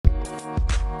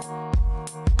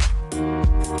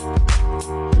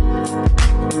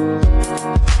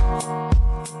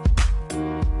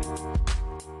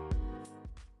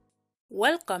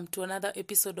Welcome to another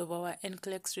episode of our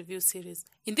NCLEX review series.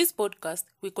 In this podcast,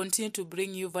 we continue to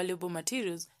bring you valuable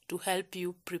materials to help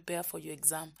you prepare for your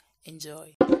exam.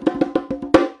 Enjoy.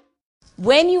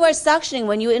 When you are suctioning,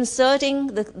 when you're inserting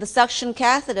the suction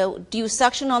catheter, do you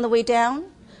suction on the way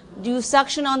down? Do you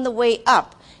suction on the way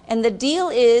up? And the deal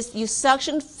is you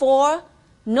suction for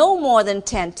no more than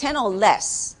 10 or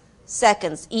less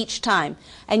seconds each time.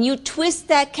 And you twist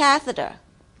that catheter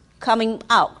coming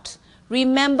out.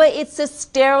 Remember, it's a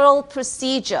sterile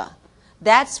procedure.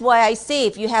 That's why I say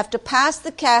if you have to pass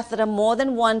the catheter more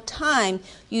than one time,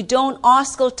 you don't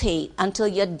auscultate until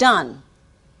you're done.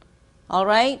 All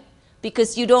right?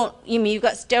 Because you've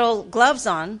got sterile gloves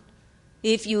on.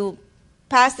 If you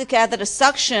pass the catheter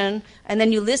suction and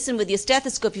then you listen with your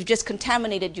stethoscope, you've just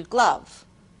contaminated your glove.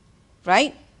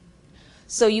 Right?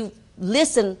 So you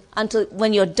listen until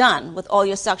when you're done with all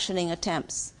your suctioning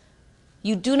attempts.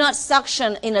 You do not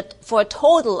suction for a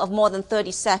total of more than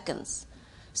 30 seconds.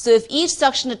 So if each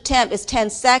suction attempt is 10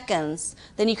 seconds,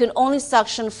 then you can only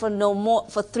suction for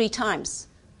 3 times.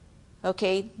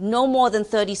 Okay? No more than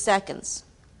 30 seconds.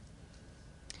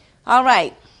 All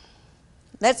right.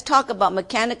 Let's talk about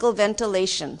mechanical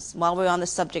ventilation while we're on the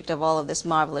subject of all of this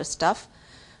marvelous stuff.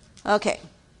 Okay.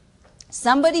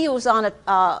 Somebody who's on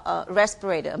a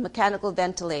respirator, a mechanical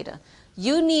ventilator,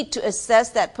 you need to assess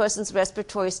that person's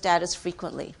respiratory status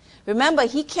frequently. Remember,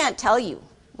 he can't tell you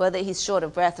whether he's short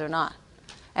of breath or not.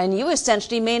 And you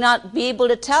essentially may not be able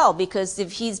to tell because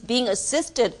if he's being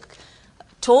assisted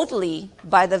totally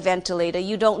by the ventilator,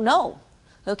 you don't know.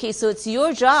 Okay, so it's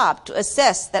your job to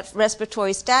assess that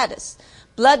respiratory status.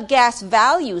 Blood gas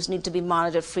values need to be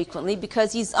monitored frequently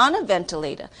because he's on a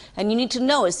ventilator. And you need to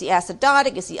know, is he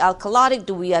acidotic, is he alkalotic,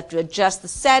 do we have to adjust the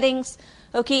settings?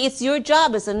 Okay, it's your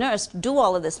job as a nurse to do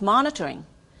all of this monitoring.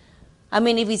 I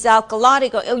mean, if he's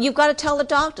alkalotic, you've got to tell the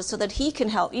doctor so that he can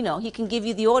help, he can give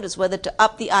you the orders whether to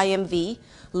up the IMV,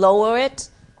 lower it,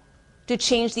 to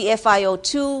change the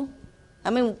FiO2. I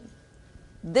mean,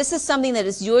 this is something that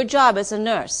is your job as a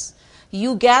nurse.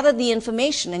 You gather the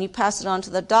information and you pass it on to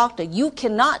the doctor. You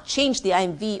cannot change the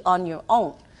IMV on your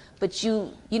own, but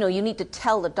you need to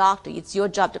tell the doctor. It's your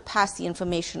job to pass the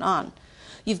information on.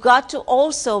 You've got to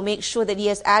also make sure that he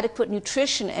has adequate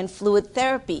nutrition and fluid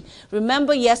therapy.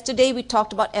 Remember yesterday we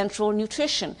talked about enteral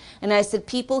nutrition. And I said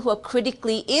people who are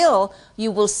critically ill,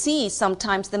 you will see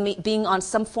sometimes them being on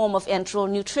some form of enteral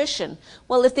nutrition.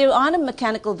 Well, if they're on a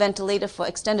mechanical ventilator for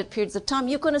extended periods of time,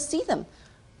 you're going to see them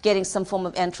getting some form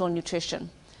of enteral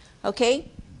nutrition. Okay?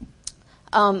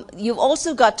 You've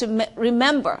also got to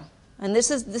remember, and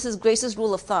this is Grace's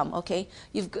rule of thumb, okay?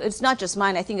 It's not just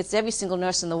mine. I think it's every single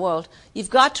nurse in the world. You've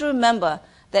got to remember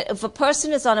that if a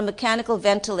person is on a mechanical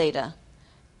ventilator,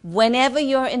 whenever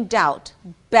you're in doubt,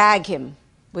 bag him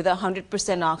with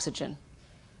 100% oxygen.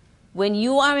 When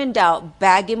you are in doubt,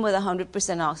 bag him with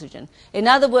 100% oxygen. In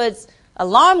other words,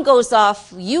 alarm goes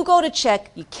off, you go to check,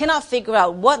 you cannot figure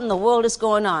out what in the world is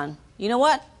going on. You know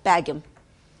what? Bag him.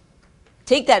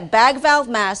 Take that bag valve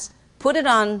mask, put it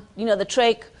on, the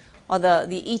trach, or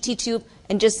the ET tube,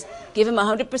 and just give him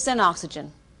 100%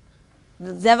 oxygen.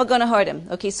 It's never going to hurt him.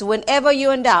 Okay, so whenever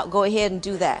you're in doubt, go ahead and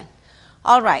do that.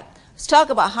 All right, let's talk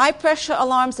about high pressure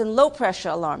alarms and low pressure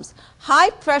alarms. High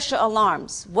pressure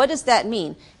alarms, what does that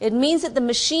mean? It means that the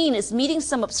machine is meeting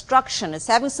some obstruction. It's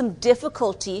having some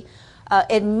difficulty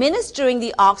administering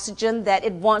the oxygen that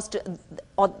it wants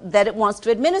to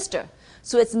administer.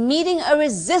 So it's meeting a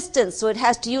resistance, so it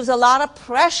has to use a lot of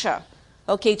pressure,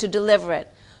 okay, to deliver it.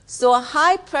 So a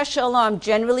high pressure alarm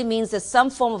generally means there's some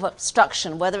form of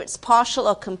obstruction, whether it's partial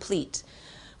or complete.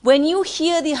 When you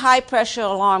hear the high pressure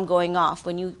alarm going off,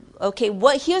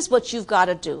 here's what you've got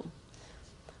to do.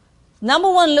 Number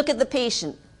one, look at the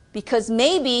patient, because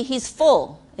maybe he's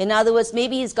full. In other words,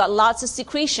 maybe he's got lots of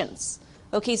secretions.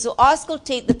 Okay, so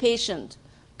auscultate the patient.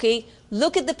 Okay,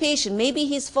 look at the patient, maybe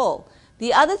he's full.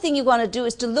 The other thing you want to do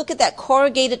is to look at that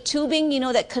corrugated tubing,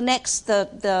 that connects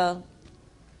the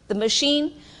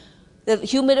machine, that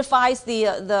humidifies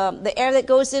the air that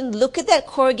goes in. Look at that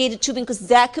corrugated tubing because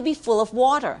that could be full of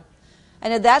water.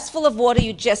 And if that's full of water,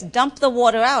 you just dump the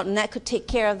water out and that could take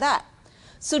care of that.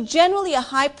 So generally a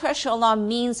high pressure alarm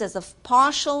means there's a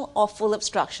partial or full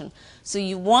obstruction. So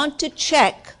you want to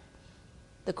check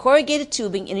the corrugated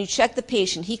tubing and you check the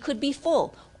patient. He could be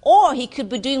full. Or he could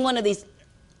be doing one of these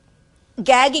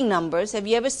gagging numbers. Have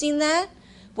you ever seen that?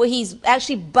 Where he's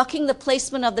actually bucking the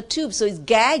placement of the tube, so he's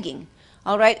gagging.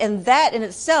 All right, and that in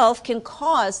itself can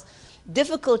cause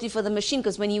difficulty for the machine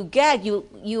because when you gag,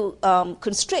 you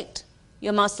constrict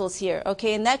your muscles here.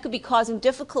 Okay, and that could be causing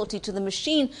difficulty to the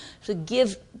machine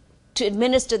to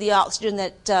administer the oxygen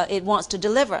that it wants to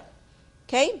deliver.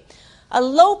 Okay, A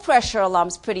low pressure alarm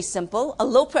is pretty simple. A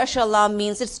low pressure alarm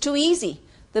means it's too easy.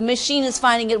 The machine is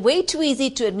finding it way too easy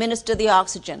to administer the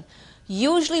oxygen.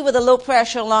 Usually with a low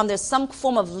pressure alarm, there's some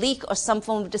form of leak or some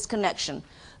form of disconnection.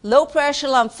 Low pressure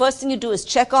alarm, first thing you do is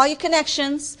check all your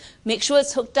connections, make sure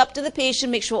it's hooked up to the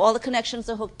patient, make sure all the connections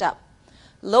are hooked up.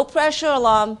 Low pressure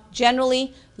alarm,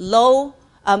 generally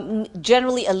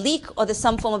a leak or there's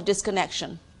some form of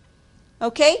disconnection.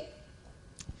 Okay?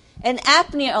 An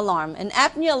apnea alarm. An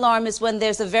apnea alarm is when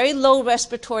there's a very low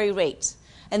respiratory rate.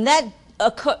 And that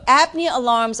apnea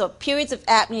alarms or periods of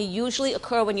apnea usually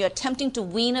occur when you're attempting to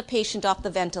wean a patient off the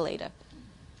ventilator.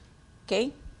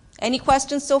 Okay? Any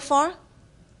questions so far?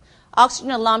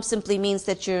 Oxygen alarm simply means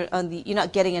that you're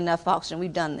not getting enough oxygen.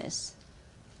 We've done this.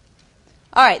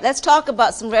 All right, let's talk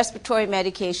about some respiratory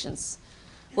medications.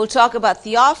 We'll talk about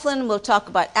theophylline, we'll talk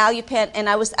about Alupent, and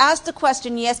I was asked a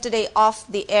question yesterday off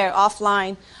the air,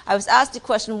 offline. I was asked a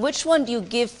question, which one do you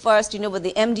give first, with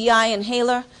the MDI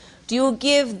inhaler? Do you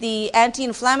give the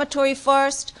anti-inflammatory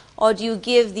first, or do you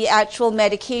give the actual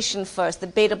medication first, the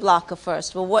beta blocker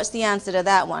first? Well, what's the answer to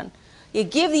that one? You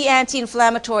give the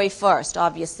anti-inflammatory first,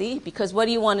 obviously, because what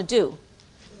do you want to do?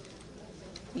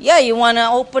 Yeah, you want to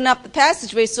open up the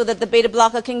passageway so that the beta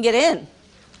blocker can get in.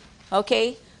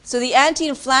 Okay? So the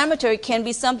anti-inflammatory can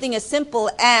be something as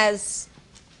simple as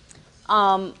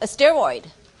a steroid.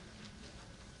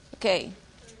 Okay.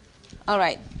 All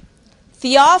right.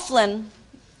 Theophylline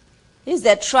is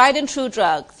that tried and true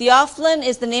drug. Theophylline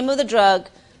is the name of the drug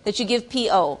that you give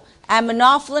PO.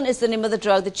 Aminophylline is the name of the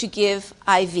drug that you give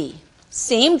IV.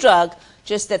 Same drug,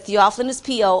 just that theophylline is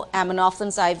PO, aminophylline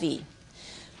is IV.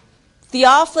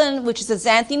 Theophylline, which is a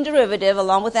xanthine derivative,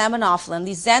 along with aminophylline,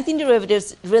 these xanthine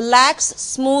derivatives relax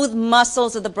smooth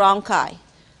muscles of the bronchi.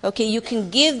 Okay, you can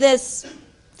give this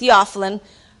theophylline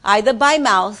either by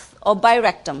mouth or by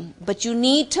rectum, but you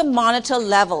need to monitor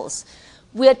levels.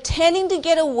 We're tending to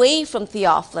get away from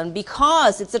theophylline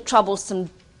because it's a troublesome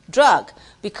drug,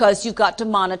 because you've got to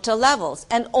monitor levels,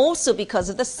 and also because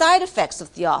of the side effects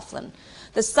of theophylline.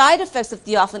 The side effects of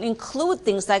theophylline include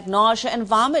things like nausea and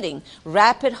vomiting,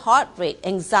 rapid heart rate,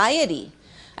 anxiety.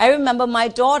 I remember my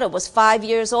daughter was 5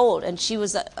 years old, and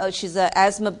she's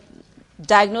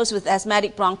diagnosed with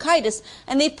asthmatic bronchitis,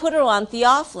 and they put her on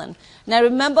theophylline. And I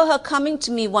remember her coming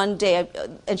to me one day,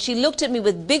 and she looked at me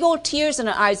with big old tears in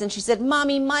her eyes, and she said,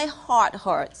 "Mommy, my heart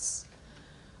hurts."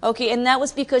 Okay, and that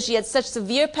was because she had such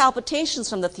severe palpitations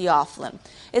from the theophylline.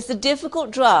 It's a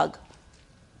difficult drug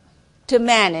to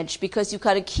manage because you've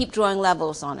got to keep drawing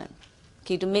levels on it,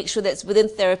 okay, to make sure that it's within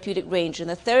therapeutic range. And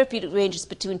the therapeutic range is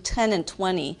between 10 and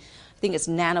 20. I think it's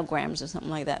nanograms or something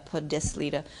like that per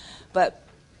deciliter. But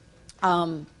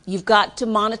you've got to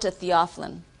monitor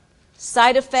theophylline.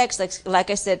 Side effects,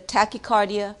 like I said,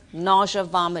 tachycardia, nausea,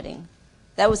 vomiting.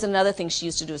 That was another thing she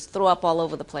used to do, is throw up all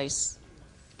over the place.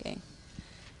 Okay.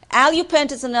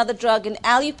 Alupent is another drug, and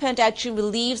Alupent actually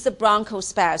relieves the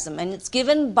bronchospasm, and it's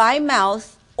given by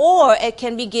mouth, or it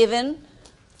can be given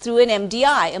through an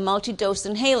MDI, a multi-dose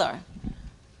inhaler.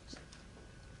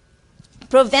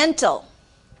 Proventil.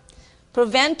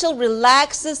 Proventil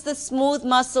relaxes the smooth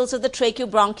muscles of the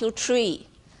tracheobronchial tree.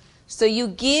 So you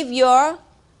give your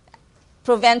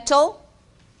Proventil,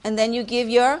 and then you give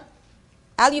your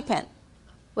Alupent.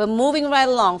 We're moving right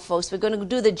along, folks. We're going to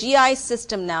do the GI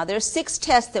system now. There are 6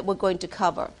 tests that we're going to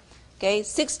cover. Okay,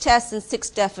 6 tests and 6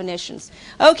 definitions.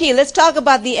 Okay, let's talk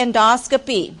about the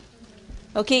endoscopy.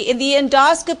 Okay, and the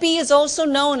endoscopy is also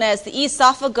known as the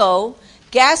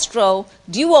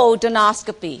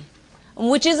esophago-gastro-duodenoscopy,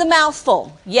 which is a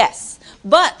mouthful, yes.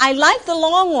 But I like the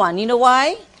long one. You know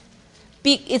why?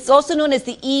 It's also known as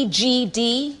the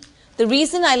EGD. The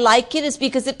reason I like it is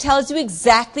because it tells you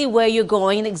exactly where you're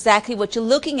going and exactly what you're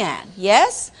looking at.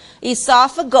 Yes?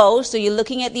 Esophago, so you're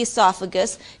looking at the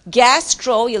esophagus.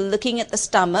 Gastro, you're looking at the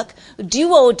stomach.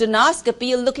 Duodenoscopy,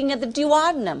 you're looking at the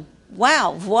duodenum.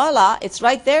 Wow, voila, it's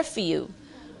right there for you.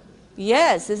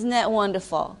 Yes, isn't that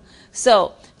wonderful?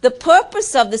 So the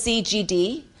purpose of this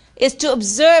EGD is to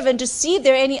observe and to see if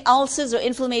there are any ulcers or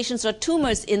inflammations or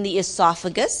tumors in the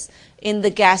esophagus, in the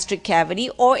gastric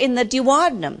cavity, or in the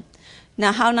duodenum.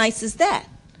 Now, how nice is that?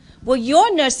 Well,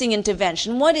 your nursing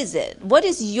intervention, what is it? What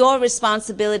is your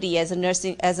responsibility as a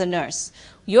nurse?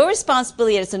 Your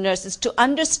responsibility as a nurse is to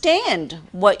understand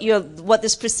what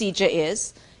this procedure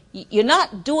is. You're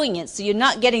not doing it, so you're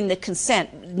not getting the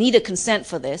consent, need a consent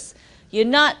for this. You're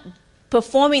not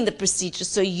performing the procedure,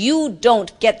 so you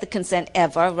don't get the consent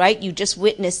ever, right? You just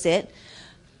witness it.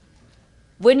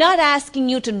 We're not asking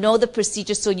you to know the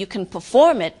procedure so you can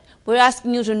perform it. We're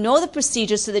asking you to know the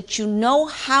procedure so that you know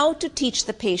how to teach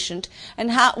the patient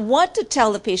and what to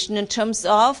tell the patient in terms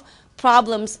of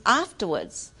problems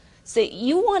afterwards. So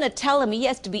you want to tell him he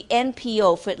has to be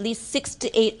NPO for at least 6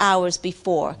 to 8 hours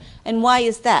before. And why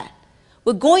is that?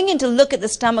 We're going in to look at the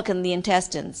stomach and the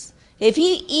intestines. If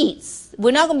he eats,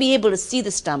 we're not going to be able to see the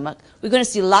stomach. We're going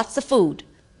to see lots of food,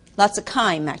 lots of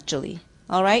chyme actually.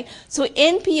 All right? So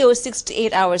NPO is 6 to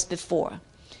 8 hours before.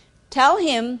 Tell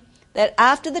him that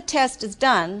after the test is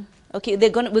done, okay, we're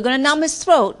going to numb his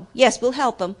throat. Yes, we'll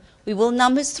help him. We will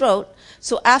numb his throat.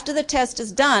 So after the test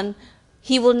is done,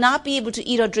 he will not be able to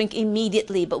eat or drink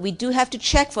immediately, but we do have to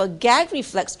check for a gag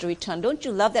reflex to return. Don't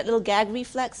you love that little gag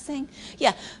reflex thing?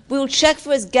 Yeah, we will check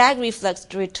for his gag reflex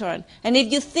to return. And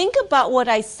if you think about what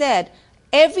I said,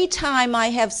 every time I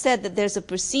have said that there's a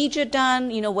procedure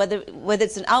done, you know, whether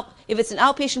it's if it's an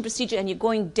outpatient procedure and you're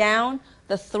going down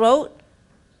the throat,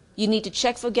 you need to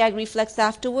check for gag reflex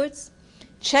afterwards.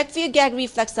 Check for your gag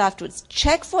reflex afterwards.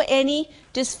 Check for any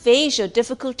dysphagia,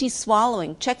 difficulty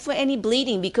swallowing. Check for any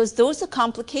bleeding, because those are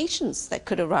complications that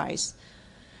could arise.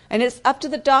 And it's up to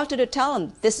the doctor to tell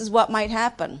him this is what might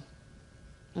happen.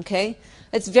 Okay?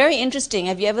 It's very interesting.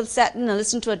 Have you ever sat in and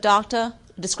listened to a doctor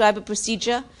describe a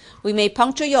procedure? We may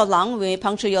puncture your lung, we may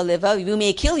puncture your liver, we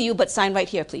may kill you, but sign right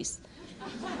here, please.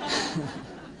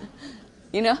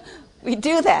 You know, we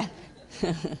do that.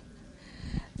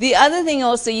 The other thing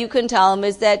also you can tell him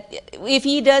is that if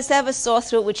he does have a sore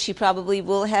throat, which he probably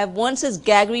will have, once his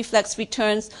gag reflex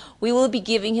returns, we will be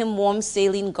giving him warm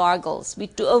saline gargles.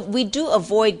 We do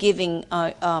avoid giving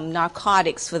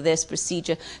narcotics for this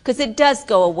procedure because it does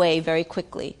go away very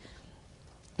quickly,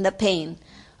 the pain.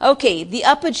 Okay, the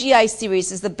upper GI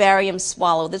series is the barium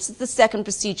swallow. This is the second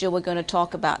procedure we're going to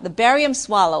talk about. The barium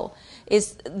swallow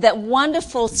is that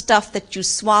wonderful stuff that you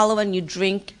swallow and you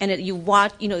drink, and you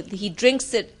watch, you know, he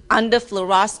drinks it under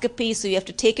fluoroscopy, so you have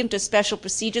to take him to a special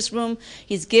procedures room.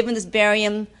 He's given this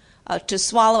barium to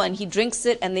swallow, and he drinks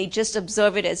it, and they just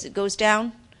observe it as it goes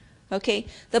down. Okay?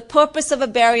 The purpose of a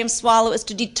barium swallow is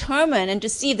to determine and to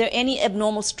see if there are any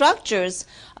abnormal structures,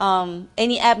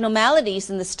 any abnormalities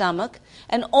in the stomach,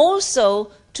 and also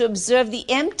to observe the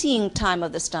emptying time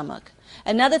of the stomach.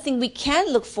 Another thing we can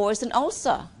look for is an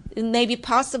ulcer. It may be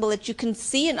possible that you can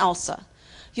see an ulcer.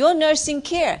 Your nursing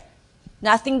care,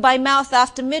 nothing by mouth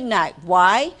after midnight.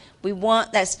 Why? We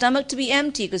want that stomach to be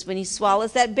empty, because when he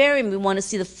swallows that barium, we want to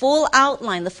see the full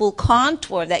outline, the full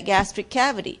contour of that gastric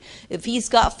cavity. If he's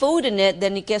got food in it,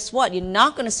 then guess what? You're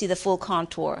not going to see the full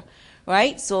contour,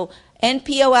 right? So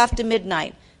NPO after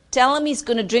midnight. Tell him he's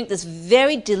going to drink this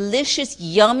very delicious,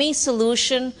 yummy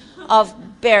solution of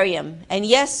barium. And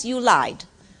yes, you lied.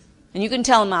 And you can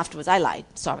tell him afterwards, I lied,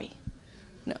 sorry.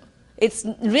 No, it's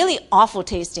really awful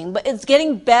tasting, but it's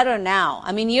getting better now.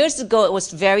 I mean, years ago it was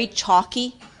very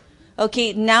chalky.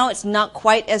 Okay, now it's not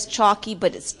quite as chalky,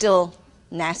 but it's still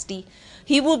nasty.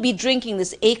 He will be drinking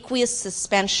this aqueous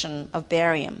suspension of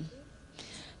barium.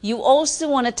 You also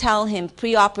want to tell him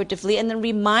preoperatively and then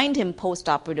remind him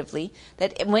postoperatively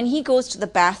that when he goes to the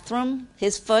bathroom,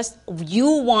 you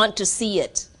want to see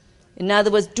it. In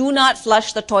other words, do not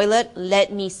flush the toilet,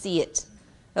 let me see it.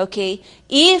 Okay?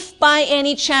 If by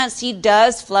any chance he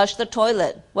does flush the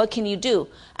toilet, what can you do?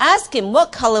 Ask him,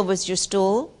 what color was your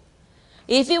stool?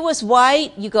 If it was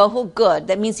white, you go, oh, good.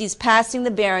 That means he's passing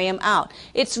the barium out.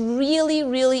 It's really,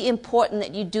 really important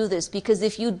that you do this, because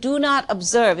if you do not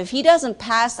observe, if he doesn't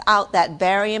pass out that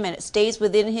barium and it stays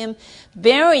within him,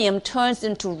 barium turns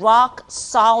into rock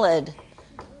solid.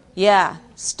 Yeah,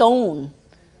 stone.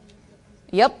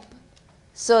 Yep.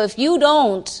 So if you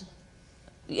don't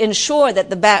ensure that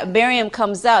the barium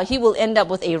comes out, he will end up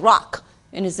with a rock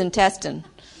in his intestine.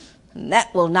 And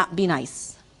that will not be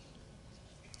nice.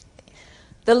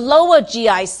 The lower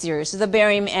GI series is the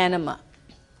barium enema.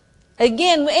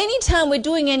 Again, anytime we're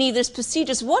doing any of these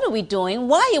procedures, what are we doing?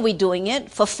 Why are we doing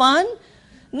it? For fun?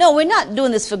 No, we're not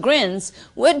doing this for grins.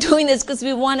 We're doing this because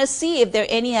we want to see if there are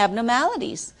any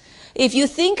abnormalities. If you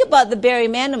think about the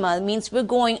barium enema, it means we're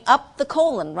going up the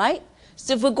colon, right?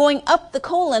 So if we're going up the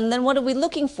colon, then what are we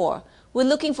looking for? We're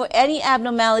looking for any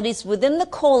abnormalities within the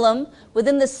colon,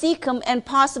 within the cecum, and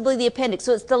possibly the appendix.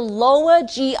 So it's the lower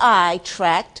GI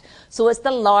tract, so it's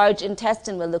the large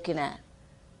intestine we're looking at.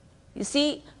 You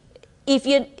see, if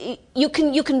you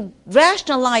can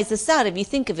rationalize this out if you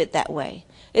think of it that way.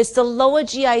 It's the lower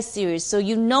GI series, so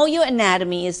you know your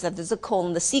anatomy is that there's a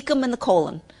colon, the cecum and the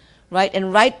colon, right?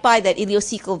 And right by that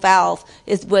ileocecal valve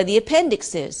is where the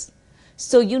appendix is.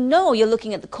 So you know you're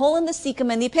looking at the colon, the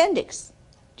cecum, and the appendix.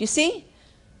 Do you see?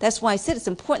 That's why I said it's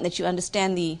important that you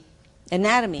understand the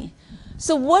anatomy.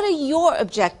 So what are your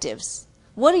objectives?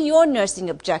 What are your nursing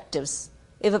objectives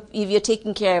if you're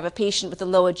taking care of a patient with a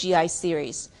lower GI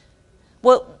series?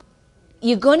 Well,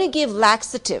 you're going to give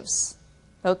laxatives.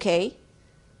 Okay?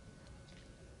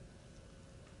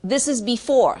 This is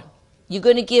before. You're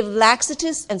going to give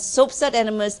laxatives and soapsud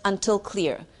enemas until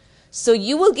clear. So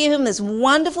you will give him this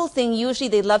wonderful thing. Usually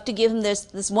they love to give him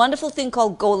this wonderful thing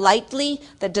called Go Lightly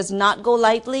that does not go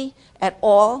lightly at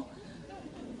all.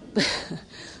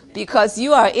 Because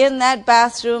you are in that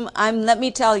bathroom, let me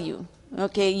tell you,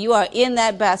 okay, you are in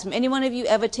that bathroom. Any one of you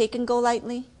ever taken Go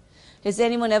Lightly? Has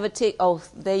anyone ever oh,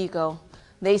 there you go.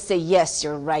 They say, yes,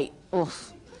 you're right.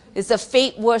 Oof. It's a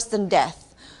fate worse than death.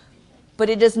 But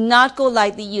it does not go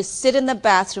lightly. You sit in the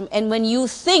bathroom, and when you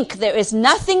think there is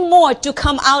nothing more to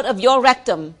come out of your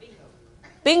rectum,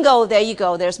 bingo, there you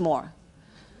go, there's more.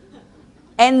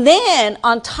 And then,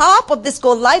 on top of this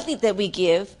Go Lightly that we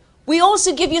give, we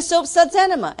also give you soap suds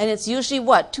enema. And it's usually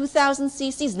what, 2,000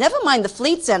 cc's? Never mind the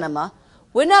fleets enema.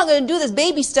 We're not going to do this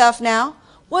baby stuff now.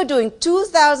 We're doing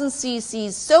 2,000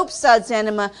 cc's soap suds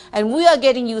enema, and we are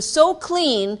getting you so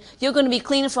clean, you're going to be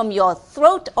clean from your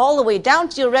throat all the way down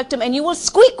to your rectum, and you will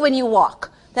squeak when you walk.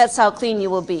 That's how clean you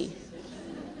will be.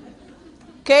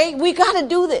 Okay? We got to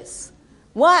do this.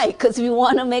 Why? Because we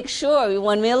want to make sure.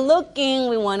 When we're looking,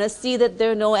 we want to see that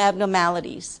there are no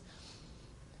abnormalities.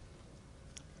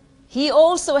 He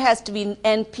also has to be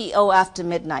NPO after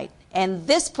midnight. And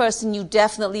this person, you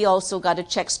definitely also got to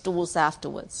check stools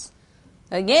afterwards.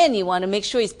 Again, you want to make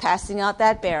sure he's passing out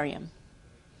that barium.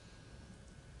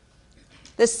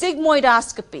 The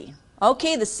sigmoidoscopy.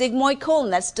 Okay, the sigmoid colon,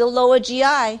 that's still lower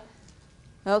GI.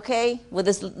 Okay, with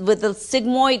the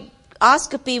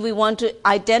sigmoidoscopy, we want to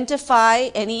identify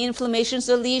any inflammations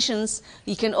or lesions.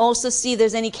 You can also see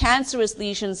there's any cancerous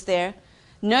lesions there.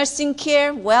 Nursing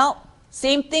care, well,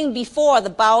 same thing before, the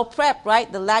bowel prep,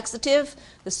 right? The laxative,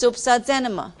 the soap suds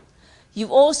enema. You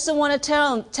also want to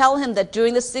tell him that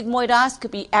during the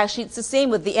sigmoidoscopy, actually it's the same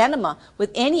with the enema,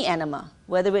 with any enema,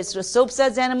 whether it's a soap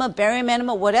suds enema, barium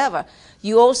enema, whatever.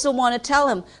 You also want to tell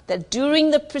him that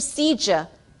during the procedure,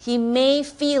 he may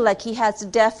feel like he has to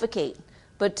defecate.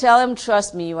 But tell him,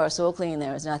 trust me, you are so clean,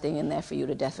 there is nothing in there for you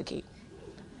to defecate.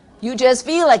 You just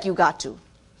feel like you got to.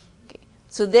 Okay.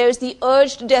 So there's the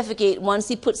urge to defecate once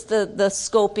he puts the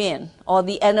scope in, or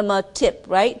the enema tip,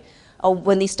 right? Or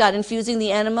when they start infusing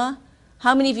the enema.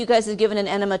 How many of you guys have given an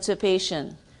enema to a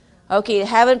patient? Okay,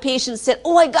 haven't patients said,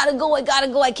 oh, I gotta go, I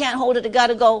can't hold it, I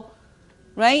gotta go.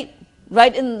 Right?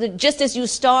 Right just as you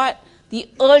start, the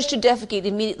urge to defecate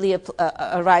immediately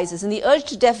arises. And the urge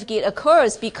to defecate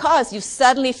occurs because you've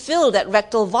suddenly filled that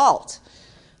rectal vault.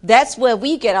 That's where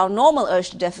we get our normal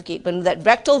urge to defecate. When that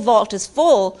rectal vault is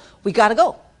full, we gotta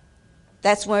go.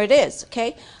 That's where it is,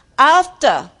 okay?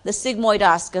 After the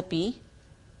sigmoidoscopy,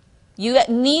 you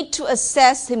need to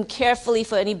assess him carefully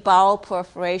for any bowel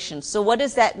perforation. So what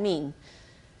does that mean?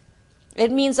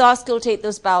 It means auscultate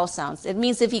those bowel sounds. It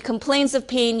means if he complains of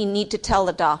pain, you need to tell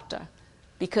the doctor,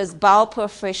 because bowel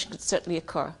perforation could certainly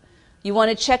occur. You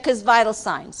want to check his vital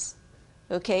signs.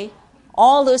 Okay?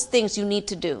 All those things you need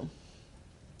to do.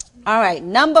 All right,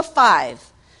 number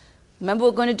 5. Remember,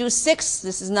 we're going to do 6.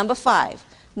 This is number 5.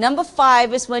 Number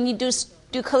 5 is when you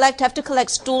have to collect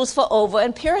stools for ova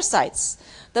and parasites.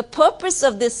 The purpose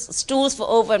of this stools for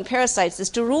ova and parasites is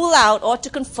to rule out or to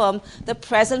confirm the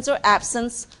presence or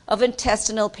absence of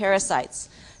intestinal parasites.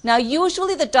 Now,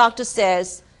 usually the doctor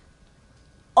says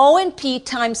O&P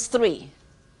times 3.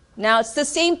 Now, it's the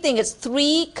same thing. It's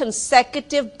 3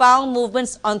 consecutive bowel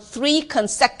movements on 3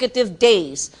 consecutive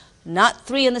days, not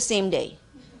 3 in the same day.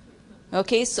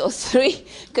 Okay, so 3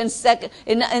 consecutive,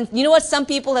 and you know what some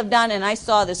people have done, and I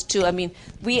saw this too. I mean,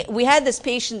 we had this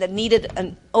patient that needed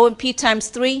an O&P times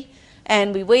 3,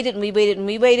 and we waited and we waited and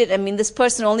we waited. I mean, this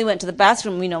person only went to the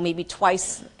bathroom, maybe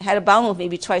twice, had a bowel movement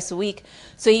maybe twice a week.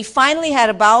 So he finally had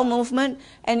a bowel movement,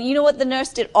 and you know what the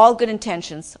nurse did? All good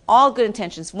intentions,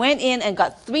 went in and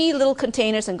got 3 little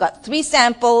containers and got 3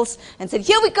 samples and said,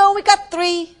 here we go, we got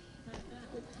 3.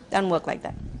 Doesn't work like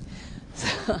that.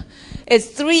 So, it's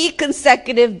 3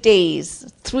 consecutive days,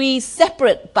 3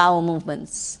 separate bowel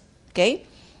movements, okay?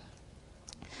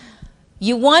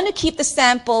 You want to keep the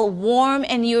sample warm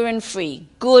and urine-free.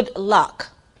 Good luck.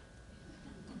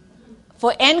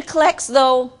 For NCLEX,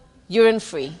 though,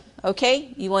 urine-free,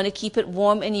 okay? You want to keep it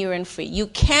warm and urine-free. You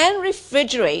can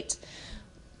refrigerate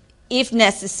if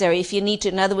necessary, if you need to.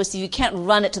 In other words, if you can't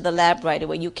run it to the lab right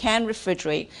away, you can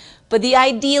refrigerate. But the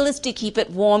ideal is to keep it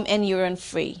warm and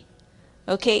urine-free.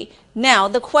 Okay, now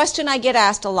the question I get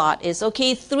asked a lot is,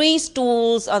 okay, 3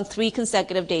 stools on 3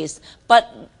 consecutive days,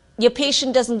 but your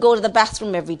patient doesn't go to the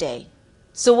bathroom every day.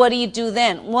 So what do you do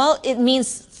then? Well, it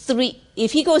means 3.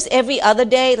 If he goes every other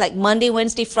day, like Monday,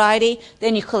 Wednesday, Friday,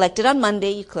 then you collect it on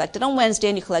Monday, you collect it on Wednesday,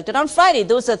 and you collect it on Friday.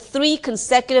 Those are 3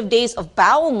 consecutive days of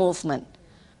bowel movement.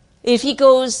 If he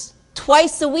goes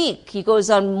twice a week, he goes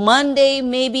on Monday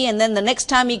maybe, and then the next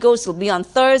time he goes will be on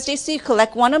Thursday. So you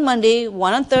collect one on Monday,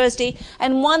 one on Thursday,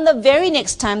 and one the very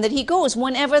next time that he goes,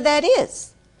 whenever that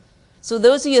is. So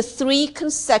those are your 3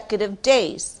 consecutive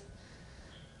days.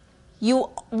 You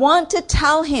want to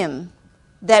tell him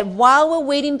that while we're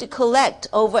waiting to collect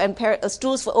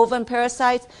stools for ova and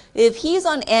parasites, if he's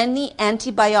on any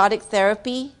antibiotic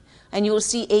therapy, and you will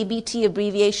see ABT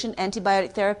abbreviation,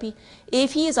 antibiotic therapy,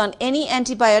 if he is on any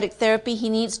antibiotic therapy, he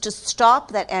needs to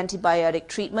stop that antibiotic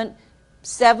treatment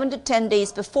 7 to 10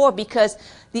 days before, because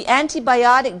the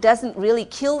antibiotic doesn't really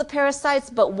kill the parasites,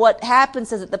 but what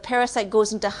happens is that the parasite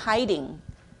goes into hiding.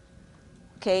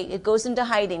 Okay, it goes into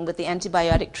hiding with the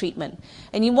antibiotic treatment.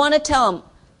 And you want to tell him,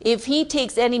 if he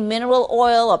takes any mineral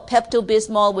oil or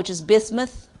Pepto-Bismol, which is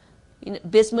bismuth,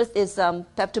 bismuth is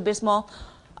Pepto-Bismol,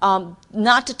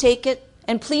 not to take it.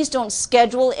 And please don't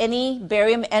schedule any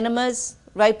barium enemas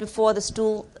right before the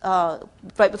stool,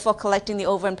 right before collecting the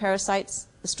ova and parasites,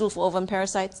 the stool for ova and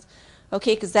parasites.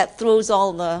 Okay, because that throws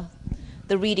all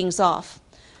the readings off.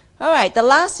 All right, the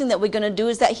last thing that we're going to do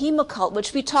is that Hemoccult,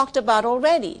 which we talked about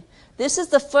already. This is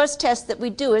the first test that we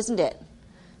do, isn't it?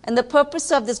 And the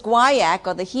purpose of this guaiac,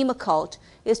 or the Hemoccult,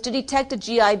 is to detect a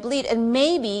GI bleed, and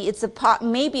maybe it's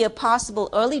maybe a possible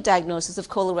early diagnosis of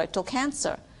colorectal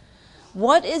cancer.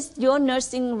 What is your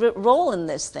nursing role in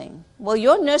this thing? Well,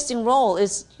 your nursing role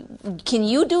is, can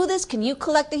you do this? Can you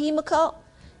collect the Hemoccult?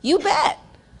 You bet.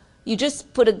 You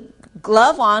just put a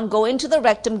glove on, go into the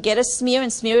rectum, get a smear,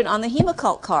 and smear it on the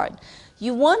Hemoccult card.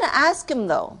 You want to ask him,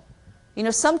 though. You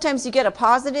know, sometimes you get a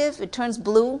positive, it turns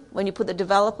blue when you put the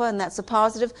developer, and that's a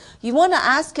positive. You want to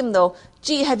ask him, though,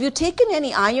 gee, have you taken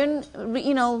any iron,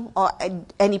 you know, or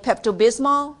any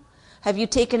Pepto-Bismol? Have you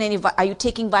taken any, are you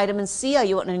taking vitamin C? Are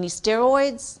you on any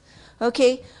steroids?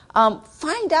 Okay,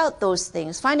 find out those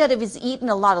things. Find out if he's eaten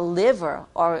a lot of liver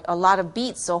or a lot of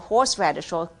beets or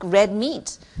horseradish or red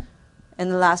meat in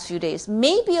the last few days.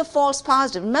 Maybe a false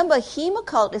positive. Remember,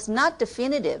 Hemoccult is not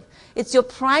definitive. It's your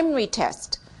primary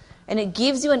test, and it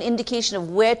gives you an indication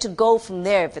of where to go from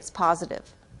there if it's positive.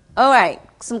 All right,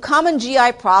 some common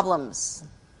GI problems.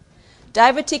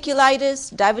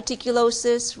 Diverticulitis,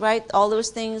 diverticulosis, right? All those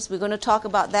things. We're going to talk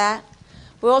about that.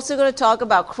 We're also going to talk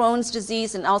about Crohn's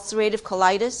disease and ulcerative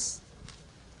colitis.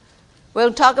 We're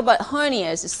going to talk about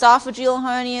hernias, esophageal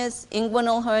hernias,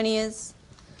 inguinal hernias.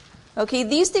 Okay,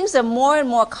 these things are more and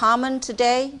more common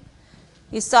today.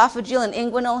 Esophageal and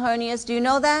inguinal hernias. Do you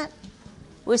know that?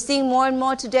 We're seeing more and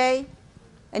more today.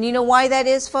 And you know why that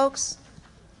is, folks?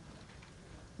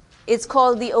 It's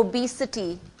called the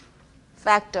obesity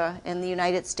factor in the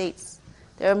United States.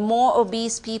 There are more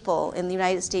obese people in the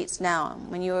United States now.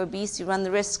 When you're obese, you run the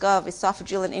risk of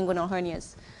esophageal and inguinal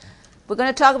hernias. We're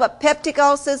going to talk about peptic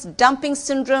ulcers, dumping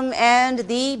syndrome, and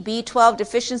the B12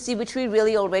 deficiency, which we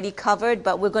really already covered,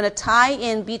 but we're going to tie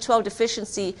in B12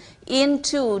 deficiency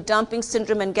into dumping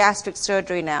syndrome and gastric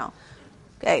surgery now.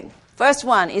 Okay, first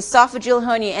one, esophageal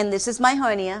hernia, and this is my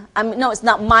hernia. No, it's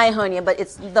not my hernia, but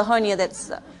it's the hernia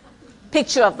that's a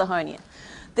picture of the hernia.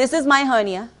 This is my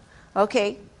hernia,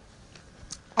 okay?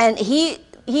 And he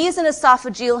is an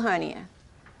esophageal hernia.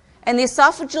 And the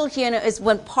esophageal hernia is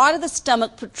when part of the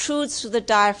stomach protrudes through the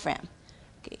diaphragm.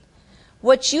 Okay.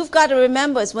 What you've got to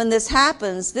remember is when this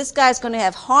happens, this guy's going to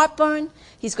have heartburn,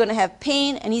 he's going to have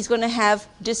pain, and he's going to have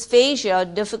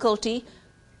dysphagia, difficulty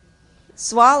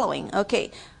swallowing.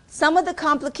 Okay. Some of the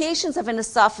complications of an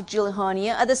esophageal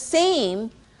hernia are the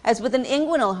same as with an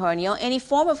inguinal hernia or any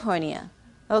form of hernia.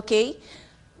 Okay.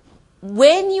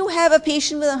 When you have a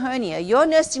patient with a hernia, your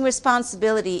nursing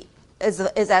responsibility is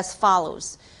as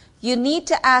follows. You need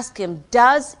to ask him,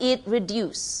 does it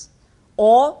reduce?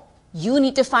 Or you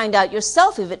need to find out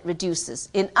yourself if it reduces.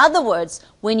 In other words,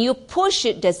 when you push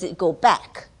it, does it go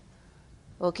back?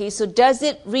 Okay, so does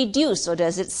it reduce or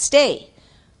does it stay?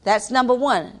 That's number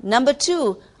one. Number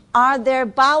two, are there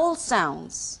bowel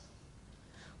sounds?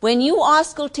 When you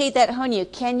auscultate that hernia,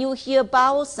 can you hear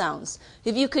bowel sounds?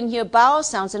 If you can hear bowel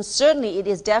sounds, and certainly it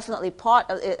is definitely part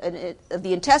of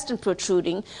the intestine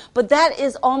protruding, but that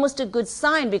is almost a good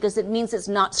sign because it means it's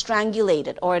not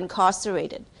strangulated or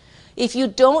incarcerated. If you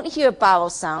don't hear bowel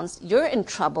sounds, you're in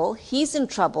trouble, he's in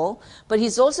trouble, but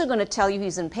he's also going to tell you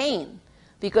he's in pain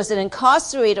because an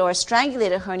incarcerated or a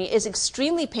strangulated hernia is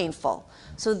extremely painful.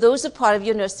 So those are part of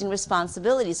your nursing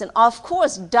responsibilities. And of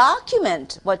course,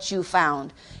 document what you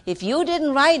found. If you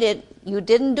didn't write it, you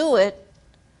didn't do it.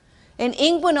 An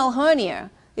inguinal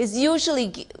hernia is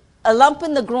usually a lump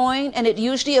in the groin, and it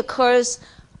usually occurs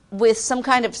with some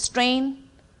kind of strain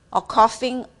or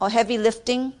coughing or heavy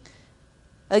lifting.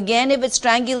 Again, if it's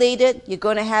strangulated, you're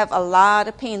going to have a lot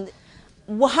of pain.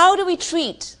 how do we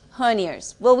treat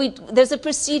hernias? Well, there's a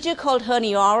procedure called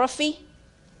herniorrhaphy,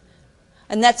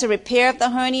 and that's a repair of the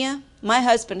hernia. My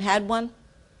husband had one.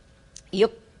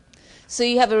 Yep. So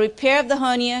you have a repair of the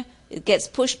hernia. It gets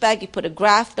pushed back. You put a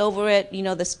graft over it,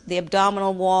 the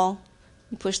abdominal wall.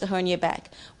 You push the hernia back.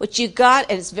 What you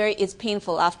got, and it's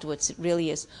painful afterwards, it really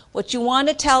is. What you want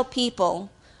to tell people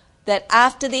that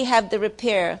after they have the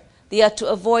repair, they are to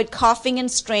avoid coughing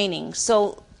and straining.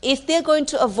 So if they're going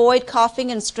to avoid coughing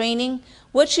and straining,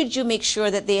 what should you make sure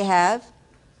that they have?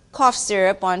 Cough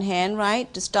syrup on hand,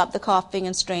 right, to stop the coughing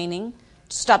and straining,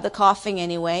 to stop the coughing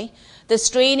anyway. The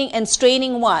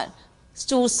straining what?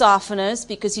 Stool softeners,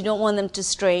 because you don't want them to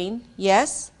strain,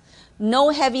 yes? No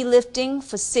heavy lifting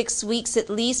for 6 weeks at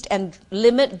least, and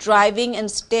limit driving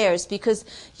and stairs, because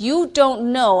you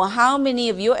don't know how many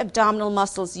of your abdominal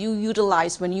muscles you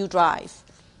utilize when you drive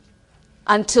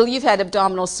until you've had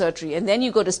abdominal surgery. And then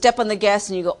you go to step on the gas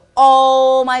and you go,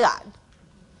 oh my God,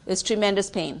 it's tremendous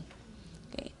pain.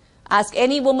 Okay. Ask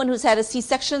any woman who's had a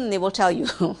C-section and they will tell you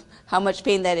how much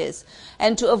pain that is.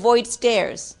 And to avoid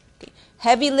stairs. Okay.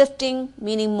 Heavy lifting,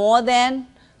 meaning more than,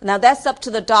 now that's up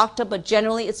to the doctor, but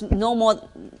generally it's no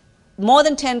more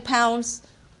than 10 pounds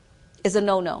is a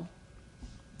no-no.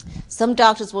 Some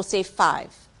doctors will say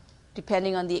 5,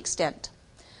 depending on the extent.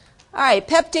 All right,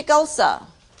 peptic ulcer.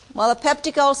 Well, a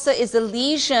peptic ulcer is a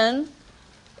lesion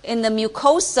in the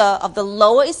mucosa of the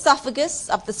lower esophagus,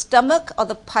 of the stomach, or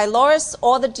the pylorus,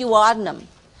 or the duodenum.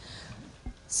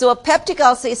 So a peptic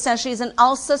ulcer essentially is an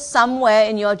ulcer somewhere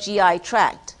in your GI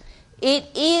tract. It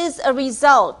is a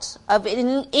result of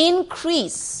an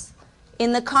increase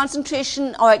in the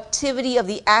concentration or activity of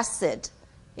the acid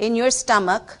in your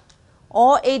stomach,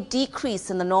 or a decrease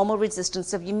in the normal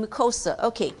resistance of your mucosa.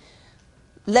 Okay,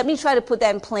 let me try to put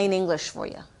that in plain English for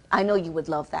you. I know you would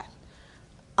love that.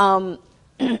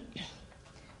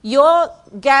 Your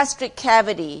gastric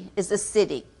cavity is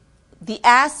acidic. The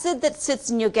acid that sits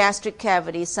in your gastric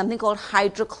cavity is something called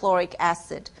hydrochloric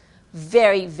acid.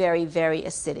 Very, very, very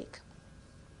acidic.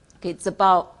 Okay,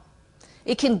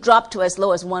 it can drop to as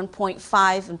low as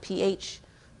 1.5 in pH.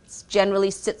 It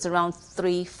generally sits around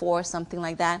 3, 4, something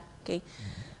like that. Okay.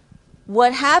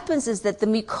 What happens is that the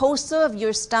mucosa of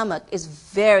your stomach is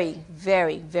very,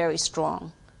 very, very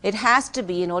strong. It has to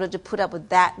be in order to put up with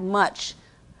that much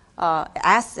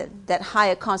acid, that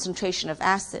higher concentration of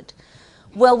acid.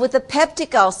 Well, with a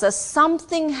peptic ulcer,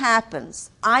 something happens.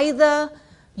 Either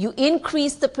you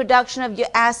increase the production of your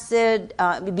acid,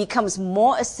 it becomes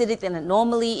more acidic than it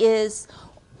normally is,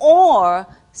 or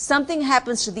something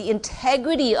happens to the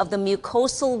integrity of the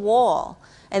mucosal wall,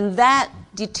 and that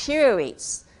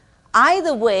deteriorates.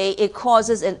 Either way, it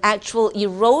causes an actual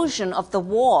erosion of the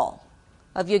wall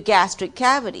of your gastric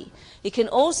cavity. It can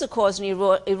also cause an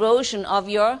erosion of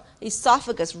your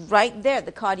esophagus right there,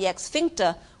 the cardiac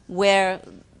sphincter, where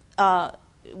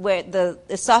the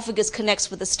esophagus connects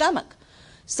with the stomach.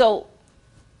 So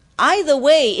either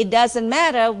way, it doesn't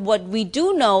matter. What we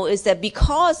do know is that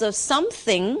because of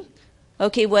something,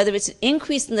 okay, whether it's an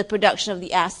increase in the production of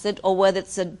the acid or whether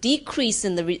it's a decrease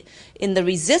in the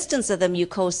resistance of the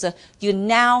mucosa, you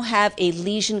now have a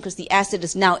lesion because the acid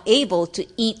is now able to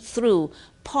eat through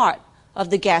part of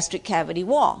the gastric cavity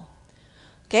wall.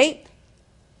 Okay?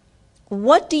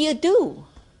 What do you do?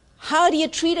 How do you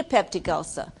treat a peptic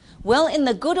ulcer? Well, in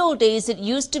the good old days, it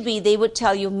used to be they would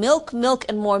tell you milk, milk,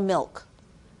 and more milk.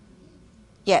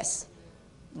 Yes.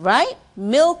 Right?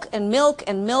 Milk and milk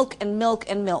and milk and milk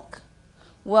and milk.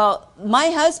 Well,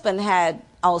 my husband had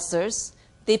ulcers.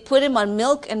 They put him on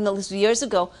milk and milk. This was years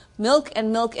ago. Milk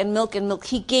and milk and milk and milk.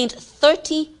 He gained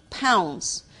 30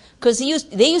 pounds because they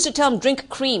used to tell him drink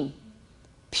cream,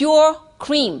 pure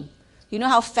cream. You know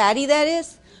how fatty that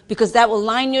is? Because that will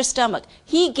line your stomach.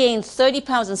 He gained 30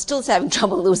 pounds and still is having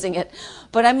trouble losing it.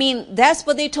 But I mean, that's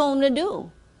what they told him to do.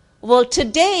 Well,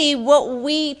 today, what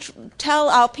we tell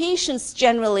our patients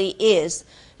generally is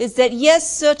that yes,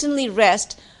 certainly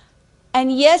rest,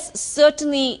 and yes,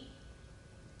 certainly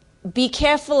be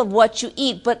careful of what you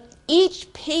eat, but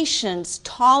each patient's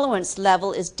tolerance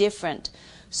level is different.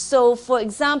 So, for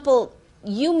example,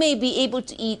 you may be able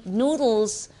to eat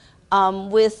noodles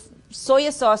with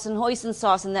soya sauce and hoisin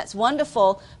sauce, and that's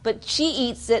wonderful, but she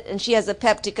eats it and she has a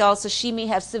peptic ulcer, she may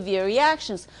have severe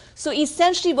reactions. So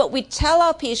essentially what we tell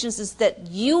our patients is that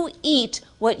you eat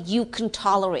what you can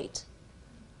tolerate.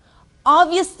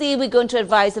 Obviously, we're going to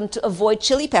advise them to avoid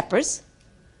chili peppers,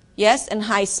 yes, and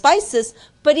high spices,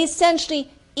 but essentially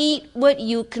eat what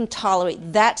you can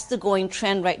tolerate. That's the going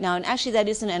trend right now, and actually that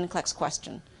is an NCLEX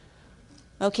question.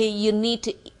 Okay,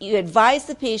 you advise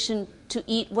the patient to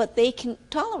eat what they can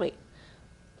tolerate.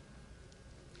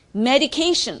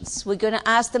 Medications. We're going to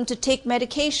ask them to take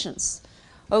medications.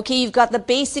 Okay, you've got the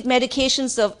basic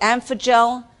medications of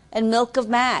Amphigel and milk of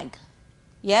mag.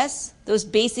 Yes, those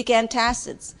basic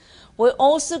antacids. We're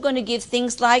also going to give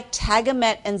things like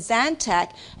Tagamet and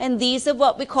Zantac, and these are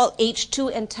what we call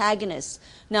H2 antagonists.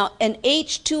 Now, an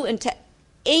H2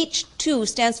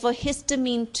 stands for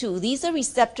histamine 2. These are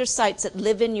receptor sites that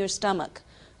live in your stomach.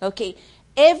 Okay,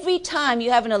 every time you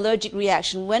have an allergic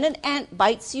reaction, when an ant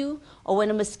bites you or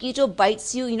when a mosquito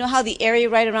bites you, you know how the area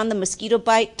right around the mosquito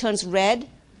bite turns red?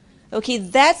 Okay,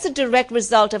 that's a direct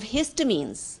result of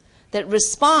histamines that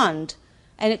respond,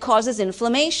 and it causes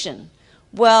inflammation.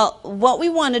 Well, what we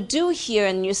want to do here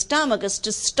in your stomach is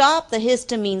to stop the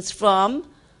histamines from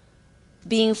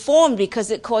being formed, because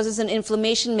it causes an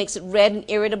inflammation, makes it red and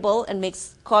irritable, and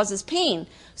causes pain.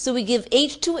 So we give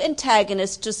H2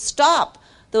 antagonists to stop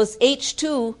those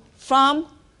H2 from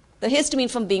the histamine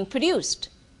from being produced,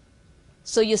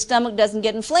 so your stomach doesn't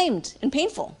get inflamed and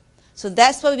painful. So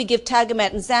that's why we give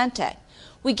Tagamet and Zantac.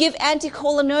 We give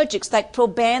anticholinergics like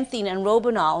probanthine and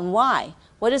Robinol. And why?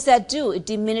 What does that do? It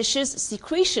diminishes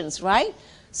secretions, right?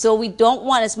 So we don't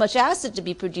want as much acid to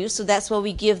be produced, so that's why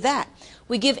we give that.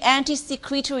 We give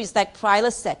anti-secretories like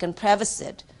Prilosec and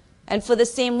Prevacid. And for the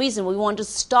same reason, we want to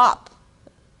stop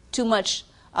too much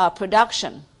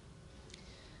production.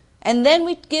 And then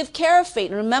we give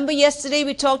Carafate. Remember yesterday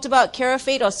we talked about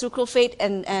Carafate or Sucralfate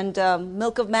and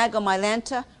milk of mag or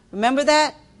Mylanta? Remember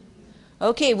that?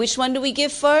 Okay, which one do we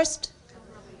give first?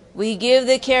 We give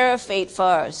the Carafate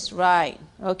first, right.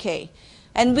 Okay.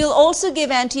 And we'll also give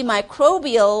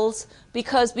antimicrobials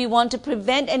because we want to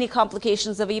prevent any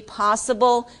complications of a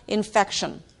possible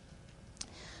infection.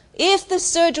 If the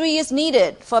surgery is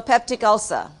needed for peptic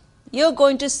ulcer,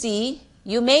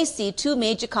 you may see two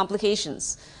major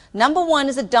complications. Number one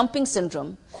is a dumping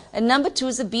syndrome, and number two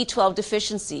is a B12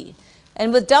 deficiency.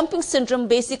 And with dumping syndrome,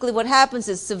 basically what happens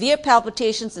is severe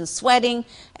palpitations and sweating,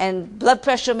 and blood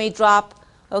pressure may drop,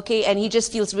 okay, and he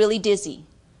just feels really dizzy.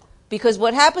 Because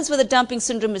what happens with a dumping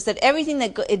syndrome is that everything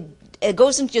that it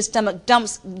goes into your stomach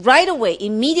dumps right away,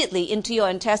 immediately into your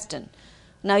intestine.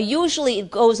 Now, usually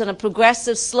it goes on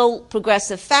a slow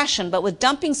progressive fashion, but with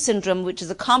dumping syndrome, which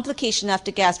is a complication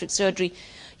after gastric surgery,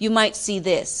 you might see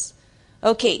this.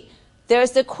 Okay,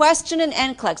 there's the question in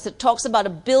NCLEX that talks about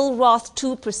a Billroth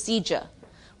 2 procedure.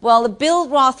 Well, the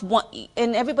Billroth 1,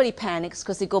 and everybody panics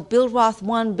because they go Billroth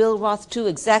 1, Billroth 2,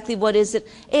 exactly what is it?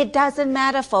 It doesn't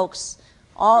matter, folks.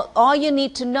 All you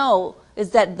need to know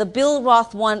is that the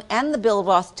Billroth 1 and the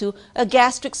Billroth 2 are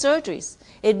gastric surgeries.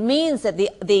 It means that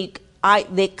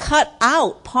they cut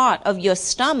out part of your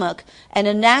stomach and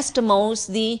anastomose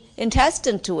the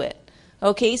intestine to it.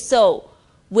 Okay, so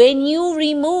when you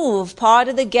remove part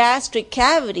of the gastric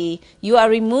cavity, you are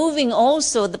removing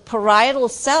also the parietal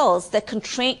cells that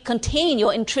contain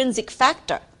your intrinsic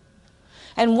factor.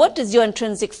 And what does your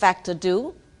intrinsic factor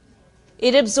do?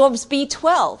 It absorbs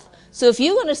B12. So if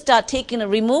you're going to start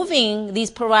removing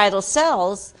these parietal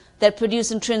cells that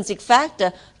produce intrinsic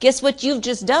factor, guess what you've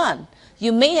just done?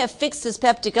 You may have fixed his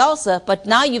peptic ulcer, but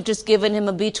now you've just given him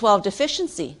a B12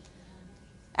 deficiency.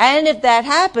 And if that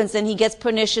happens and he gets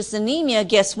pernicious anemia,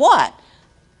 guess what?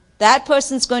 That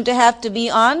person's going to have to be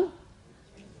on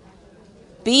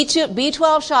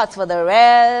B12 shots for the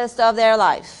rest of their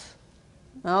life.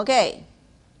 Okay.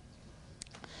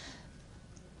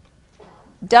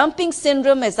 Dumping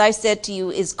syndrome, as I said to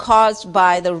you, is caused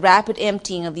by the rapid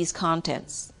emptying of these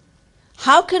contents.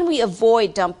 How can we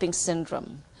avoid dumping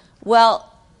syndrome?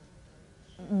 Well,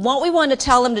 what we want to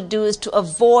tell them to do is to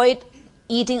avoid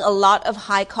eating a lot of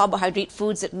high carbohydrate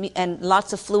foods and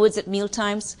lots of fluids at meal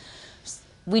times.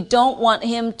 We don't want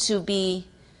him to be,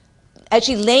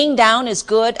 actually laying down is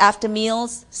good after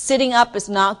meals. Sitting up is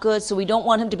not good, so we don't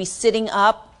want him to be sitting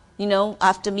up,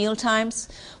 after meal times.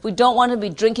 We don't want him to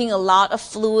be drinking a lot of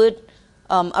fluid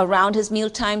around his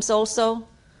meal times also.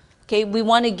 Okay, we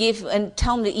want to give and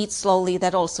tell him to eat slowly.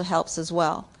 That also helps as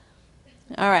well.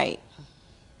 All right.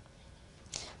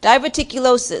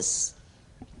 Diverticulosis.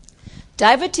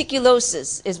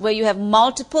 Diverticulosis is where you have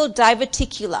multiple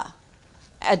diverticula.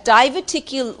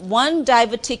 One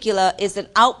diverticula is an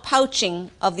outpouching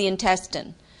of the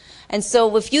intestine. And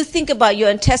so if you think about your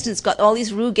intestine, it's got all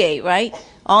these rugae, right?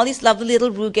 All these lovely little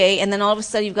rugae, and then all of a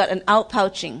sudden you've got an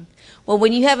outpouching. Well,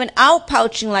 when you have an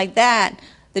outpouching like that,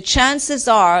 the chances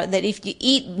are that if you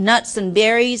eat nuts and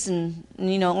berries and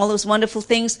all those wonderful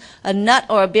things, a nut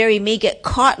or a berry may get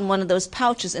caught in one of those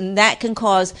pouches, and that can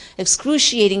cause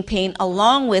excruciating pain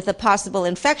along with a possible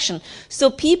infection. So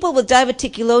people with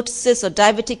diverticulosis or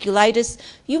diverticulitis,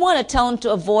 you want to tell them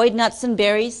to avoid nuts and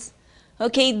berries.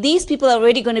 Okay, these people are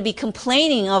already going to be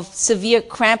complaining of severe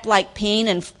cramp-like pain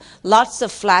and lots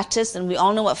of flatus, and we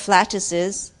all know what flatus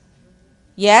is.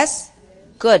 Yes?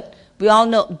 Good. We all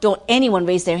know. Don't anyone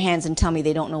raise their hands and tell me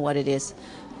they don't know what it is.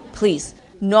 Please.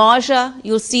 Nausea,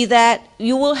 you'll see that.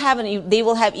 They will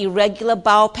have irregular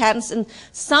bowel patterns, and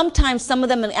sometimes some of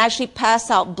them will actually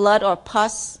pass out blood or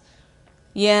pus.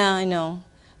 Yeah, I know.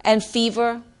 And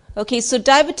fever. Okay, so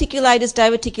diverticulitis,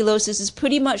 diverticulosis is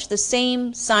pretty much the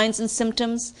same signs and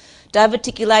symptoms.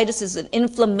 Diverticulitis is an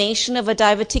inflammation of a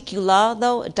diverticula,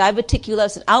 though. A diverticula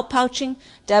is an outpouching.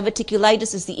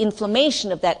 Diverticulitis is the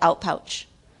inflammation of that outpouch.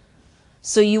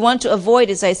 So you want to avoid,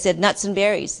 as I said, nuts and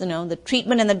berries. The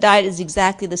treatment and the diet is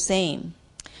exactly the same.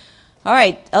 All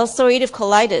right, ulcerative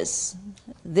colitis.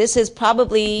 This is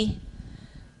probably...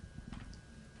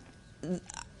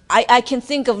 I can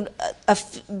think of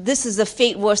this is a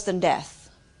fate worse than death.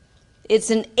 It's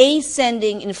an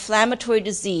ascending inflammatory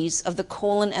disease of the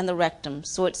colon and the rectum.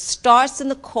 So it starts in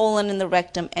the colon and the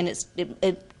rectum, and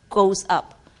it goes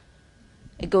up.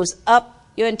 It goes up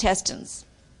your intestines.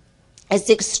 It's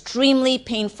extremely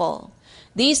painful.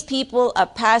 These people are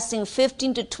passing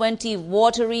 15 to 20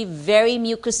 watery, very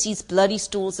mucousous, bloody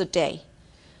stools a day.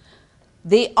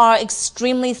 They are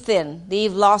extremely thin.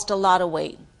 They've lost a lot of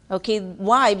weight. Okay,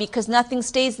 why? Because nothing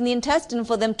stays in the intestine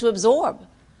for them to absorb.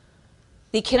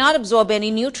 They cannot absorb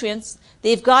any nutrients.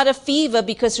 They've got a fever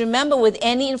because remember, with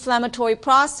any inflammatory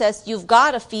process, you've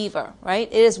got a fever, right?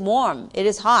 It is warm. It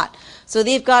is hot. So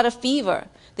they've got a fever.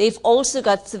 They've also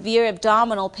got severe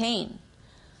abdominal pain.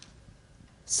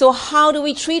 So how do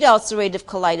we treat ulcerative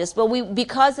colitis? Well,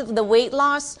 because of the weight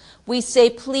loss, we say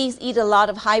please eat a lot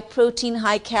of high protein,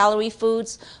 high calorie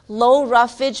foods, low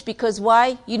roughage, because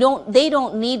why? They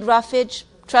don't need roughage.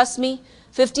 Trust me,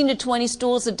 15 to 20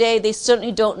 stools a day, they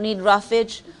certainly don't need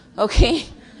roughage. Okay?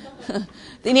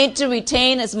 They need to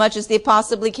retain as much as they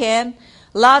possibly can.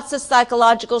 Lots of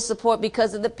psychological support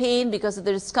because of the pain, because of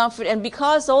the discomfort, and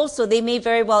because also they may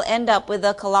very well end up with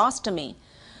a colostomy.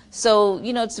 So,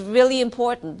 it's really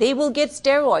important. They will get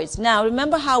steroids. Now,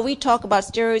 remember how we talk about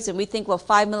steroids and we think, well,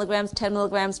 5 milligrams, 10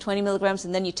 milligrams, 20 milligrams,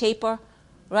 and then you taper,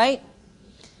 right?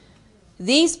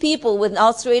 These people with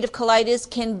ulcerative colitis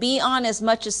can be on as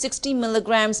much as 60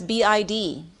 milligrams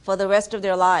BID for the rest of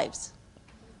their lives.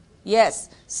 Yes.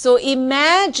 So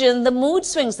imagine the mood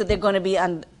swings that they're going to be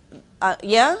going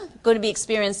to be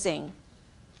experiencing.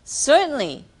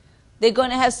 Certainly. They're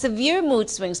going to have severe mood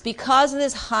swings because of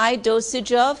this high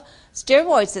dosage of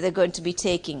steroids that they're going to be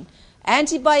taking.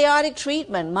 Antibiotic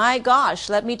treatment, my gosh,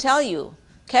 let me tell you,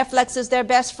 Keflex is their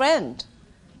best friend.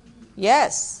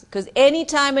 Yes, because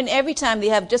anytime and every time they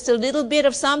have just a little bit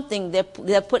of something,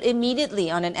 they're put immediately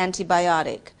on an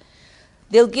antibiotic.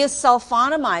 They'll give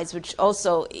sulfonamides,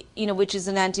 which is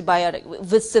an antibiotic,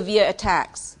 with severe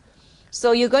attacks.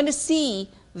 So you're going to see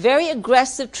very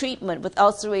aggressive treatment with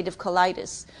ulcerative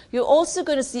colitis. You're also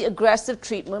going to see aggressive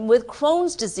treatment with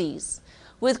Crohn's disease.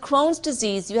 With Crohn's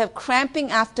disease, you have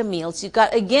cramping after meals. You've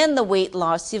got, again, the weight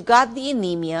loss. You've got the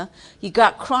anemia. You've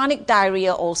got chronic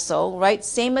diarrhea also, right?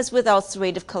 Same as with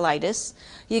ulcerative colitis.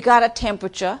 You got a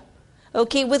temperature.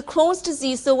 Okay, with Crohn's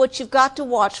disease, so what you've got to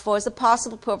watch for is a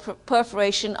possible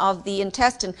perforation of the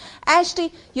intestine.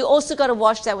 Actually, you also got to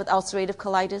watch that with ulcerative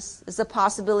colitis. There's a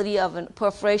possibility of a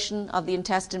perforation of the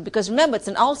intestine because remember, it's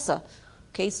an ulcer.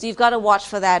 Okay, so you've got to watch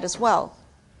for that as well.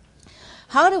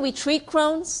 How do we treat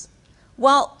Crohn's?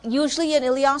 Well, usually an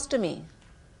ileostomy.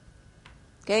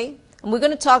 Okay, and we're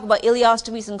going to talk about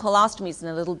ileostomies and colostomies in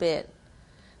a little bit.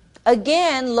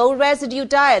 Again, low residue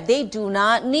diet. They do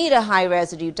not need a high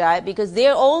residue diet because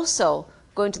they're also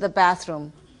going to the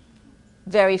bathroom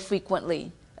very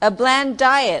frequently. A bland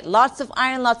diet, lots of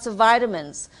iron, lots of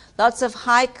vitamins, lots of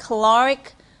high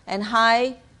caloric and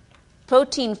high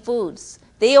protein foods.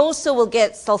 They also will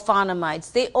get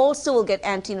sulfonamides. They also will get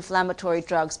anti-inflammatory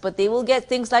drugs, but they will get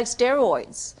things like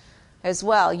steroids as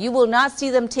well. You will not see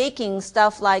them taking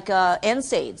stuff like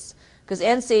NSAIDs. Because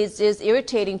NSAIDs is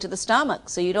irritating to the stomach,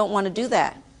 so you don't want to do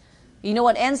that. You know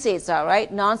what NSAIDs are,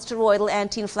 right? Non-steroidal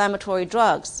anti-inflammatory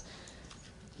drugs.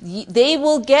 They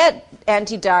will get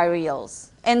antidiarrheals,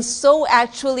 and so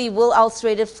actually will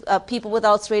people with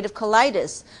ulcerative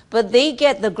colitis. But they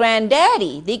get the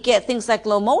granddaddy. They get things like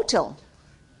Lomotil.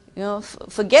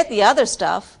 Forget the other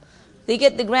stuff. They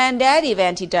get the granddaddy of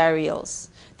antidiarrheals.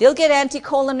 They'll get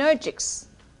anticholinergics,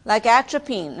 like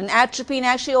atropine. And atropine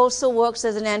actually also works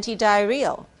as an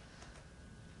antidiarrheal.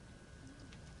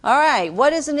 All right,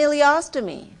 what is an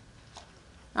ileostomy?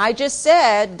 I just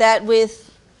said that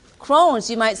with Crohn's,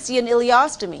 you might see an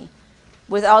ileostomy.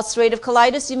 With ulcerative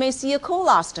colitis, you may see a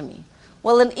colostomy.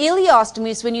 Well, an ileostomy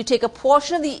is when you take a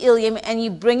portion of the ileum and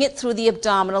you bring it through the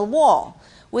abdominal wall.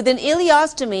 With an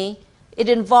ileostomy, it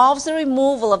involves the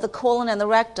removal of the colon and the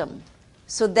rectum.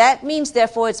 So that means,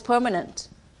 therefore, it's permanent.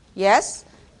 Yes?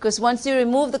 Because once you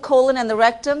remove the colon and the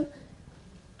rectum,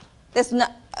 that's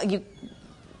not, you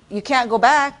can't go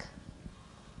back.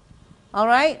 All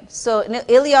right? So an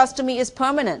ileostomy is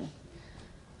permanent.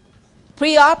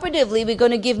 Preoperatively, we're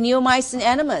going to give neomycin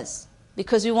enemas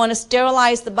because we want to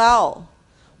sterilize the bowel.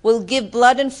 We'll give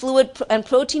blood and fluid and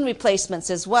protein replacements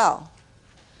as well.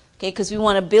 Okay, because we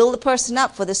want to build the person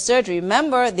up for the surgery.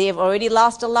 Remember, they've already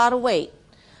lost a lot of weight.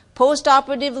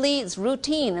 Post-operatively, it's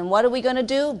routine. And what are we going to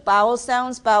do? Bowel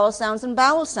sounds, and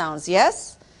bowel sounds,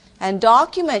 yes? And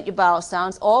document your bowel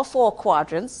sounds, all 4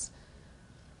 quadrants.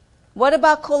 What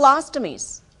about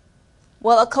colostomies?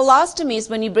 Well, a colostomy is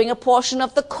when you bring a portion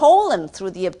of the colon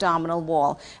through the abdominal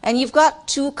wall. And you've got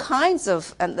 2 kinds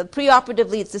of, and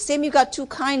preoperatively it's the same, you've got 2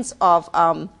 kinds of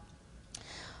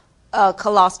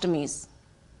colostomies.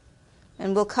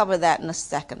 And we'll cover that in a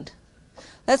second.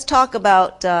 Let's talk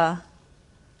about,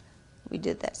 we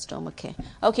did that stoma, okay.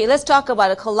 Okay, let's talk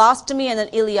about a colostomy and an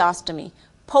ileostomy.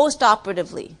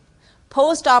 Post-operatively.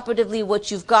 Post-operatively,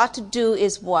 what you've got to do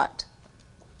is what?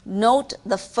 Note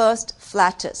the first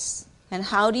flatus. And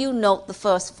how do you note the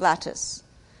first flatus?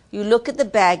 You look at the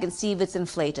bag and see if it's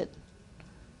inflated.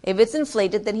 If it's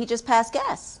inflated, then he just passed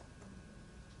gas.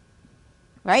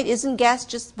 Right? Isn't gas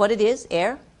just what it is,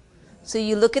 air? So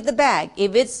you look at the bag.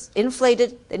 If it's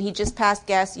inflated, then he just passed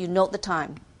gas. You note the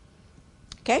time.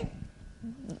 Okay?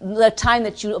 The time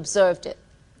that you observed it.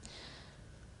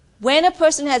 When a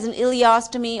person has an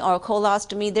ileostomy or a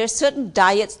colostomy, there are certain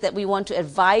diets that we want to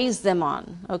advise them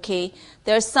on. Okay?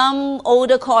 There are some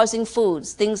odor-causing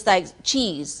foods, things like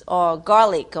cheese or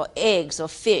garlic or eggs or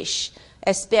fish,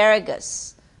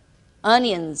 asparagus,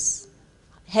 onions,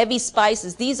 heavy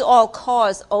spices. These all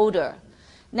cause odor.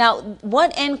 Now,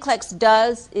 what NCLEX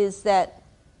does is that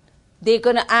they're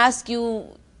going to ask you,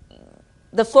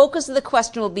 the focus of the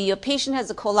question will be your patient has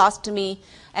a colostomy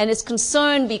and is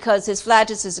concerned because his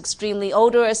flatus is extremely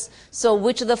odorous, so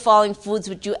which of the following foods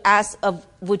would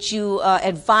you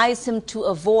advise him to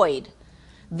avoid?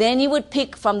 Then you would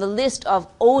pick from the list of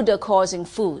odor-causing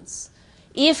foods.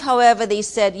 If, however, they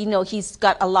said, he's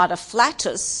got a lot of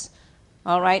flatus,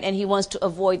 all right, and he wants to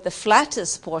avoid the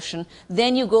flatus portion,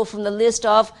 then you go from the list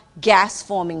of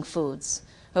gas-forming foods.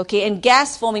 Okay, and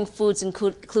gas-forming foods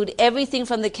include everything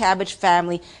from the cabbage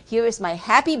family. Here is my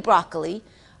happy broccoli,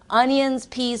 onions,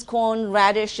 peas, corn,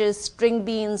 radishes, string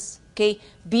beans, okay,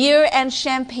 beer and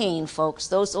champagne, folks.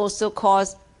 Those also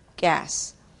cause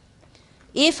gas.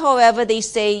 If, however, they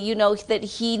say, that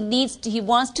he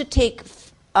wants to take,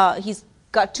 he's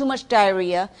got too much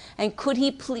diarrhea, and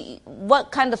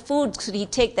what kind of foods could he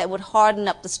take that would harden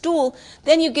up the stool,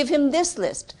 then you give him this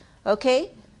list,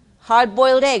 okay?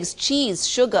 Hard-boiled eggs, cheese,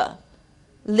 sugar,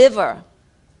 liver,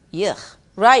 yuck,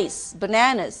 rice,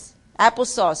 bananas,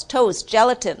 applesauce, toast,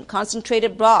 gelatin,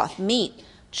 concentrated broth, meat,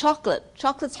 chocolate.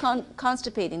 Chocolate's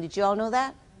constipating. Did you all know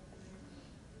that?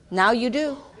 Now you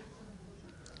do.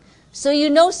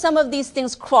 So some of these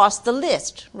things cross the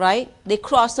list, right? They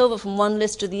cross over from one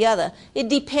list to the other. It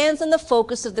depends on the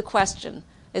focus of the question,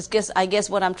 I guess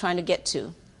what I'm trying to get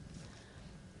to.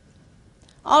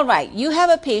 All right, you have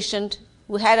a patient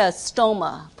who had a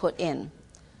stoma put in.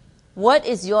 What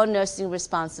is your nursing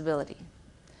responsibility?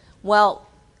 Well,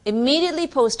 immediately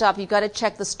post-op, you've got to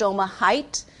check the stoma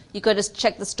height. You've got to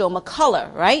check the stoma color,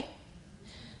 right?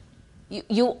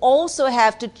 You also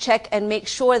have to check and make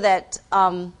sure that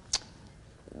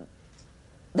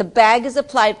the bag is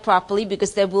applied properly,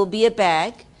 because there will be a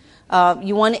bag.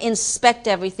 You want to inspect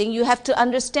everything. You have to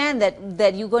understand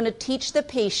that you're going to teach the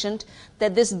patient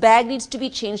that this bag needs to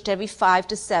be changed every 5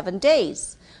 to 7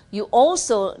 days. You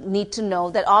also need to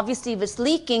know that obviously if it's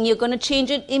leaking, you're going to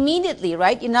change it immediately,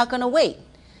 right? You're not going to wait.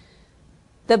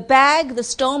 The bag, the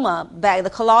stoma bag, the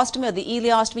colostomy or the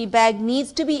ileostomy bag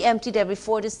needs to be emptied every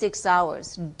 4 to 6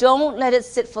 hours. Don't let it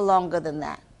sit for longer than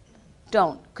that.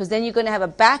 Don't, because then you're going to have a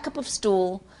backup of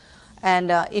stool, and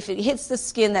if it hits the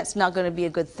skin, that's not going to be a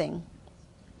good thing.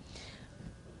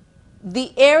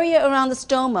 The area around the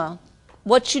stoma,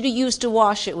 what should you use to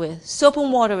wash it with? Soap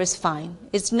and water is fine.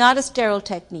 It's not a sterile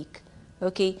technique.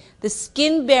 Okay? The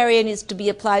skin barrier needs to be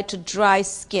applied to dry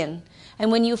skin.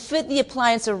 And when you fit the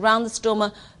appliance around the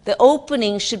stoma, the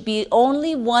opening should be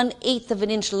only 1/8 of an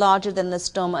inch larger than the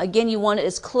stoma. Again, you want it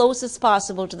as close as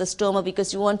possible to the stoma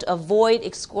because you want to avoid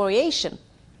excoriation.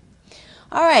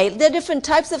 All right, there are different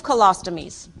types of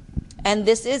colostomies. And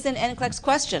this is an NCLEX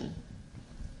question.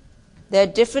 There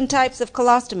are different types of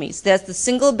colostomies. There's the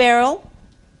single barrel,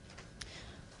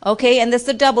 Okay, and there's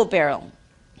the double barrel.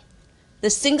 The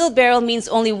single barrel means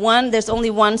there's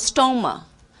only one stoma.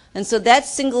 And so that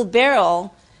single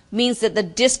barrel means that the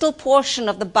distal portion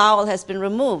of the bowel has been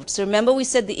removed. So remember we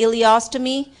said the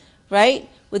ileostomy, right?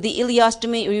 With the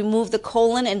ileostomy, you remove the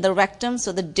colon and the rectum,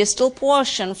 so the distal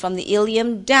portion from the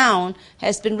ileum down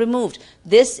has been removed.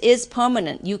 This is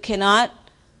permanent. You cannot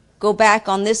go back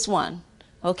on this one.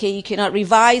 Okay, you cannot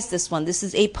revise this one. This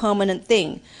is a permanent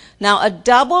thing. Now, a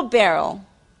double barrel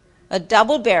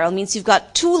means you've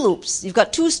got two loops. You've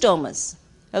got two stomas.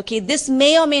 Okay, this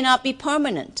may or may not be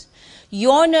permanent.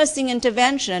 Your nursing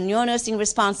intervention and your nursing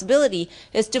responsibility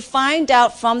is to find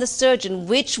out from the surgeon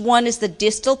which one is the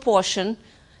distal portion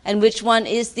and which one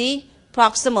is the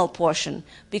proximal portion,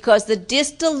 because the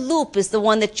distal loop is the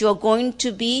one that you're going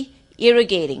to be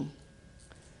irrigating.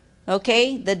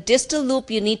 Okay, the distal loop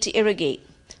you need to irrigate,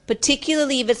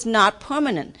 particularly if it's not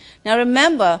permanent. Now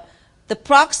remember, the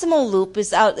proximal loop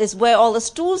is where all the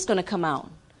stool is going to come out.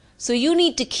 So you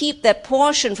need to keep that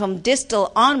portion from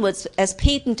distal onwards as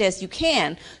patent as you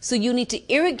can. So you need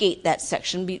to irrigate that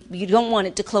section. You don't want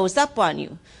it to close up on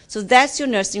you. So that's your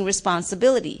nursing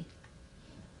responsibility.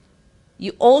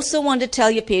 You also want to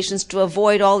tell your patients to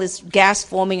avoid all this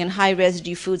gas-forming and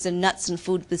high-residue foods and nuts and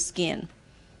food with skin.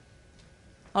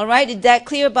 All right, is that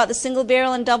clear about the single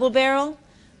barrel and double barrel?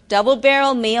 Double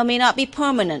barrel may or may not be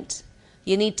permanent.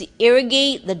 You need to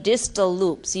irrigate the distal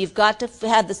loop. So you've got to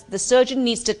have the surgeon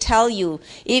needs to tell you.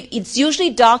 It's usually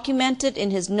documented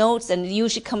in his notes, and it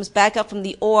usually comes back up from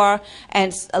the OR,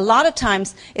 and a lot of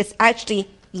times it's actually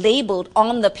labeled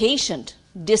on the patient,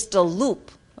 distal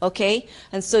loop. Okay?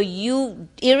 And so you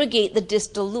irrigate the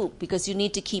distal loop because you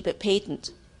need to keep it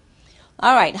patent.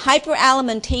 All right,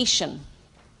 hyperalimentation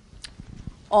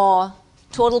or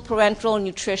total parenteral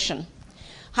nutrition.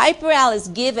 Hyperal is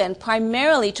given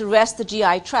primarily to rest the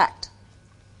GI tract.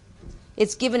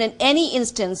 It's given in any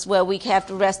instance where we have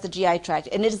to rest the GI tract,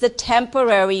 and it is a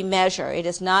temporary measure. It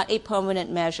is not a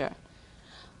permanent measure.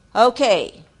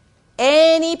 Okay,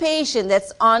 any patient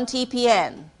that's on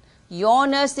TPN, your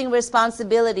nursing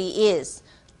responsibility is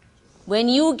when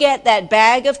you get that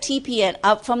bag of TPN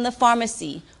up from the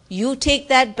pharmacy, you take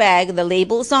that bag, the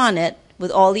label's on it, with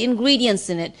all the ingredients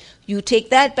in it, you take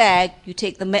that bag, you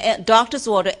take the doctor's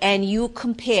order, and you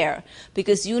compare,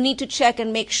 because you need to check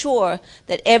and make sure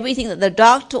that everything that the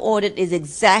doctor ordered is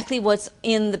exactly what's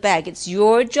in the bag. It's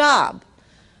your job.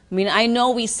 I mean, I know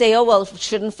we say, oh, well,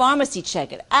 shouldn't pharmacy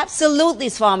check it? Absolutely,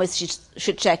 pharmacy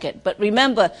should check it. But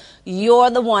remember, you're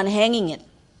the one hanging it.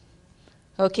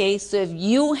 Okay, so if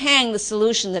you hang the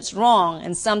solution that's wrong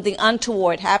and something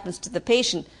untoward happens to the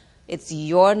patient, it's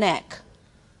your neck.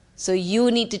 So you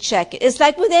need to check it. It's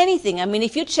like with anything. I mean,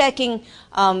 if you're checking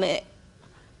an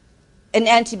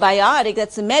antibiotic,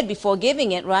 that's a med, before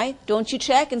giving it, right? Don't you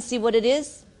check and see what it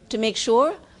is to make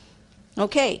sure?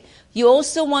 Okay. You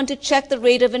also want to check the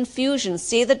rate of infusion.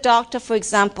 Say the doctor, for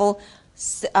example,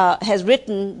 has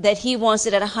written that he wants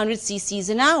it at 100 cc's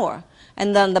an hour.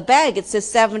 And on the bag it says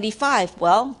 75.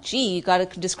 Well, gee, you got a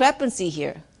discrepancy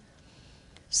here.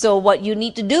 So what you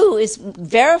need to do is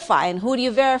verify. And who do you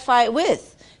verify it with?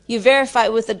 You verify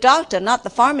it with the doctor, not the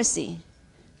pharmacy.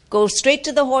 Go straight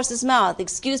to the horse's mouth.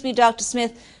 Excuse me, Dr.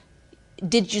 Smith,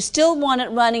 did you still want it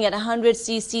running at 100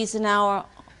 cc's an hour,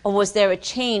 or was there a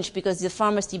change because the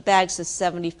pharmacy bag says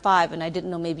 75 and I didn't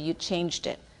know maybe you changed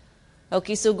it?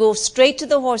 Okay, so go straight to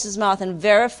the horse's mouth and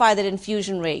verify that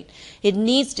infusion rate.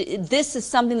 This is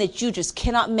something that you just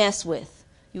cannot mess with.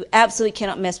 You absolutely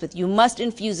cannot mess with. You must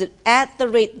infuse it at the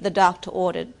rate the doctor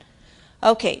ordered.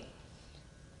 Okay.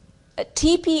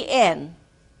 TPN,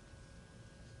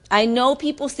 I know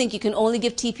people think you can only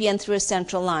give TPN through a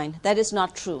central line. That is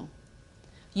not true.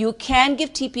 You can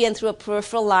give TPN through a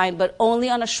peripheral line, but only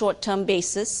on a short-term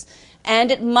basis,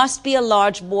 and it must be a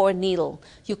large bore needle.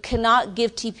 You cannot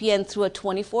give TPN through a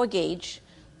 24 gauge,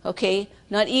 okay,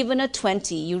 not even a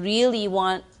 20. You really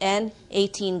want an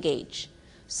 18 gauge.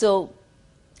 So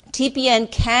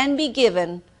TPN can be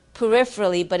given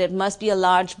peripherally, but it must be a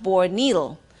large bore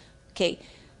needle, okay.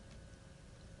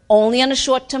 Only on a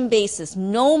short-term basis,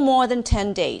 no more than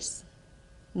 10 days.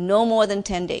 No more than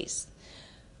 10 days.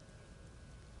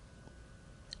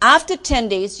 After 10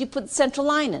 days, you put the central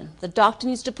line in. The doctor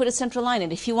needs to put a central line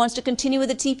in. If he wants to continue with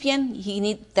the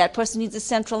TPN, that person needs a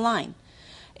central line.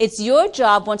 It's your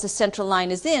job, once a central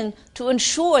line is in, to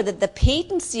ensure that the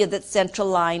patency of that central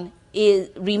line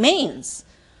remains.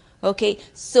 Okay,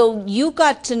 so you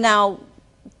got to now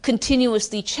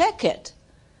continuously check it.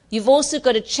 You've also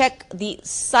got to check the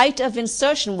site of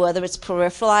insertion, whether it's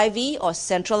peripheral IV or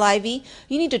central IV.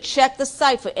 You need to check the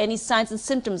site for any signs and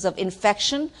symptoms of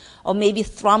infection or maybe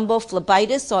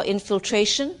thrombophlebitis or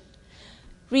infiltration.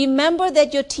 Remember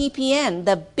that your TPN,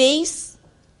 the base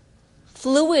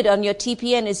fluid on your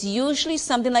TPN is usually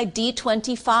something like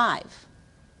D25.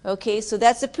 Okay, so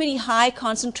that's a pretty high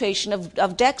concentration of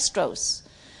dextrose.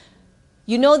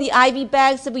 You know the IV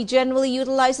bags that we generally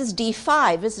utilize is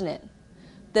D5, isn't it?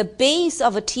 The base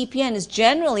of a TPN is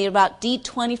generally about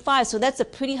D25, so that's a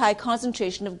pretty high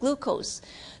concentration of glucose.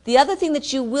 The other thing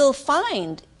that you will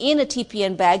find in a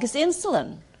TPN bag is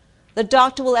insulin. The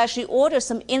doctor will actually order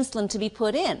some insulin to be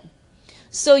put in.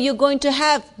 So you're going to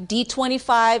have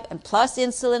D25 and plus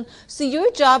insulin. So your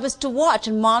job is to watch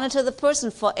and monitor the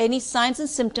person for any signs and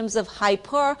symptoms of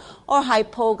hyper or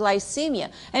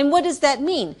hypoglycemia. And what does that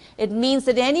mean? It means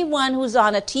that anyone who's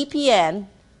on a TPN,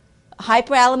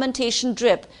 hyperalimentation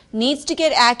drip, needs to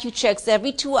get AccuChecks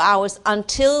every 2 hours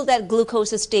until that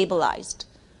glucose is stabilized.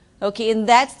 Okay, and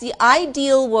that's the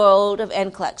ideal world of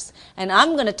NCLEX. And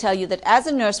I'm going to tell you that as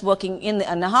a nurse working in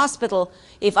the hospital,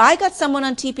 if I got someone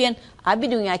on TPN, I'd be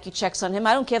doing AccuChecks on him.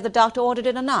 I don't care if the doctor ordered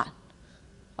it or not.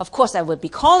 Of course, I would be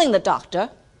calling the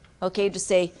doctor, okay, to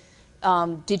say,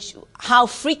 how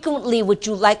frequently would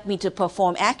you like me to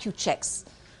perform AccuChecks?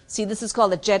 See, this is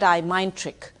called a Jedi mind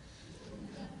trick.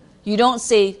 You don't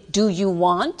say, do you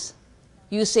want?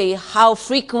 You say, how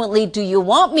frequently do you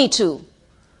want me to?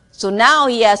 So now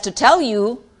he has to tell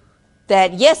you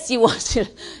that, yes, he wants to.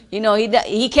 You know,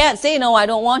 he can't say, no, I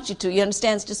don't want you to. You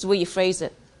understand? It's just the way you phrase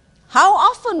it. How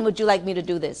often would you like me to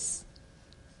do this?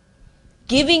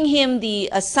 Giving him the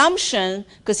assumption,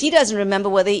 because he doesn't remember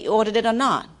whether he ordered it or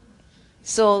not.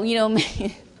 So, you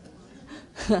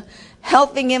know,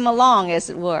 helping him along, as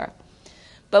it were.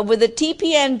 But with a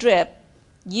TPN drip,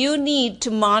 you need to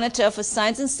monitor for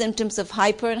signs and symptoms of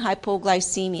hyper and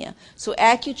hypoglycemia. So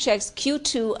AccuChecks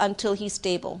Q2 until he's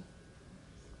stable.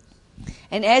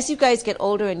 And as you guys get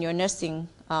older in your nursing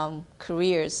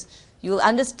careers, you'll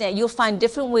understand, you'll find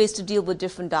different ways to deal with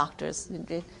different doctors.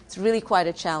 It's really quite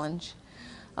a challenge.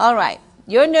 All right,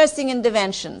 your nursing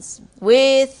interventions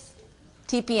with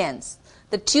TPNs.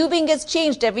 The tubing gets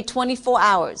changed every 24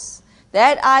 hours.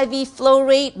 That IV flow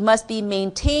rate must be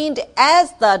maintained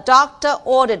as the doctor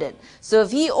ordered it. So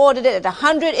if he ordered it at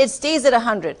 100, it stays at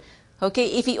 100. Okay,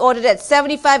 if he ordered it at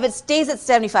 75, it stays at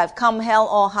 75, come hell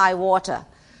or high water.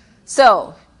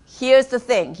 So here's the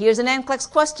thing. Here's an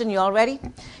NCLEX question. You all ready?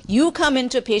 You come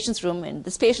into a patient's room, and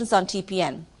this patient's on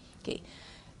TPN. Okay.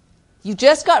 You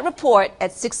just got report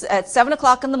at 7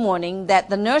 o'clock in the morning that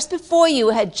the nurse before you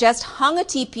had just hung a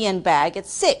TPN bag at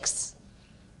 6.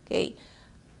 Okay.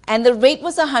 And the rate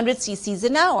was 100 cc's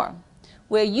an hour.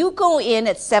 Where you go in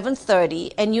at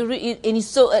 7:30 and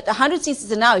so at 100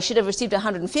 cc's an hour, you should have received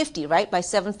 150, right, by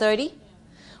 7:30?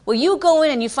 Well, you go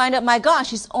in and you find out, my gosh,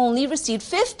 he's only received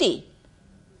 50.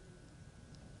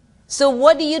 So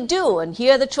what do? And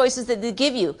here are the choices that they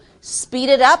give you. Speed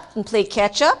it up and play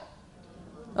catch up.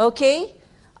 Okay.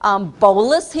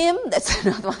 Bolus him. That's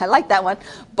another one. I like that one.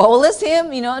 Bolus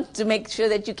him, you know, to make sure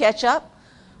that you catch up.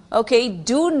 Okay.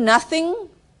 Do nothing.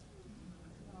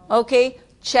 Okay,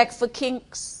 check for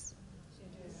kinks.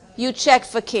 You check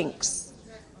for kinks.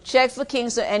 Check for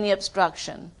kinks or any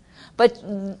obstruction.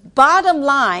 But bottom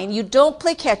line, you don't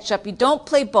play catch up, you don't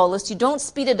play bolus, you don't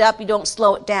speed it up, you don't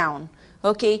slow it down.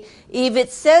 Okay, if it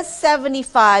says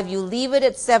 75, you leave it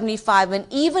at 75, and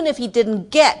even if he didn't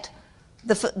get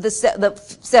the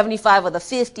 75 or the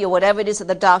 50 or whatever it is that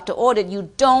the doctor ordered, you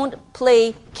don't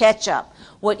play catch up.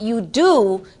 What you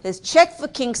do is check for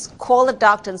kinks, call the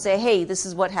doctor and say, hey, this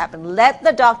is what happened. Let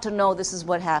the doctor know this is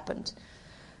what happened.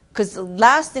 Because the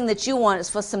last thing that you want is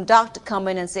for some doctor to come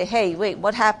in and say, hey, wait,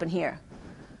 what happened here?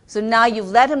 So now you've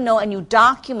let him know and you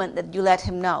document that you let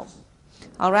him know.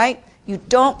 All right? You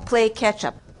don't play catch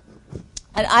up.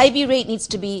 An IV rate needs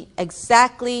to be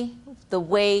exactly the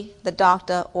way the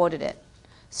doctor ordered it.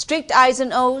 Strict I's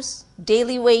and O's,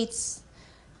 daily weights.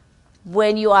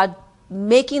 When you are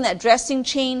making that dressing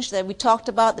change that we talked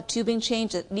about, the tubing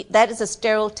change, that is a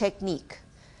sterile technique.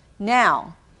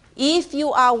 Now, if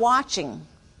you are watching,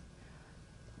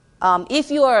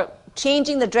 if you are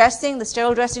changing the dressing, the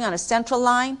sterile dressing on a central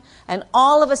line, and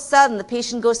all of a sudden the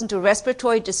patient goes into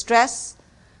respiratory distress,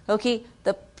 okay,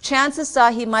 the chances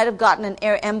are he might have gotten an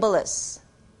air embolus.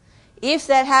 If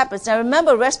that happens, now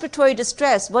remember, respiratory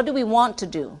distress, what do we want to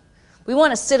do? We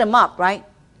want to sit him up, right?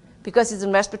 Because he's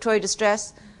in respiratory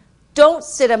distress. Don't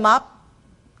sit him up.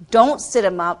 Don't sit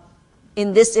him up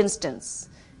in this instance.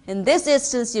 In this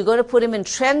instance, you're going to put him in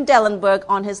Trendelenburg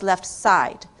on his left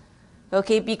side.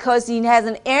 okay, because he has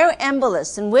an air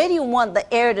embolus. And where do you want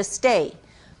the air to stay?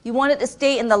 You want it to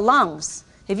stay in the lungs.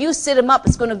 If you sit him up,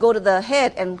 it's going to go to the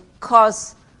head and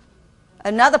cause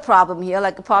another problem here,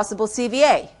 like a possible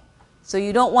CVA. So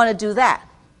you don't want to do that.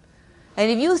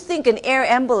 And if you think an air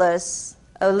embolus,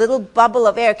 a little bubble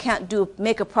of air can't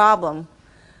make a problem,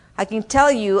 I can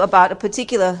tell you about a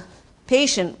particular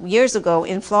patient years ago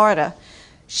in Florida.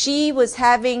 She was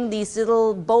having these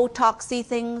little Botoxy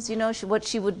things, you know, what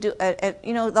she would do,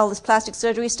 you know, all this plastic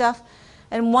surgery stuff.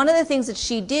 And one of the things that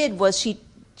she did was she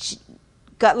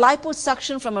got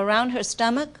liposuction from around her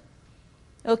stomach,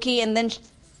 okay, and then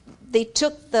they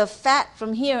took the fat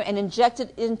from here and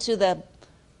injected into the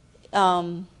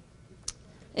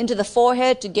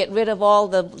forehead to get rid of all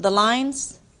the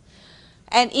lines.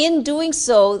 And in doing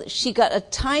so, she got a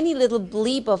tiny little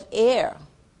bleep of air,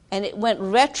 and it went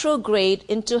retrograde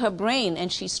into her brain,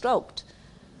 and she stroked.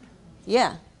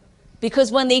 Yeah.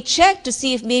 Because when they checked to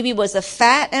see if maybe it was a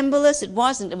fat embolus, it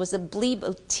wasn't. It was a bleep,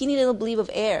 a teeny little bleep of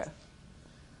air.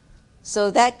 So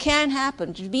that can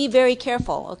happen. Be very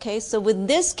careful, okay? So with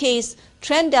this case,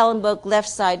 Trendelenburg left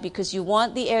side, because you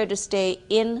want the air to stay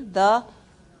in the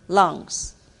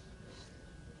lungs.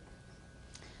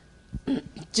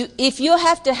 If you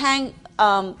have to hang,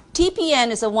 TPN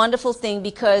is a wonderful thing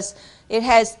because it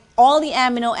has all the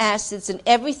amino acids and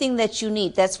everything that you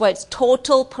need. That's why it's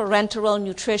total parenteral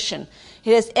nutrition.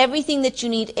 It has everything that you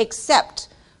need except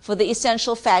for the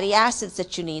essential fatty acids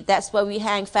that you need. That's why we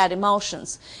hang fat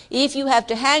emulsions. If you have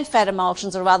to hang fat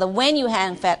emulsions, or rather when you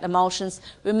hang fat emulsions,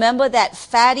 remember that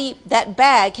that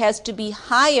bag has to be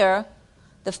higher,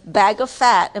 the bag of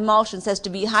fat emulsions has to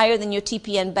be higher than your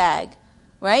TPN bag.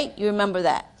 Right? You remember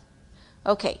that.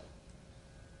 Okay.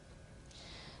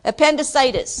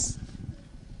 Appendicitis.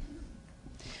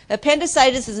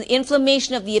 Appendicitis is an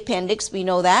inflammation of the appendix. We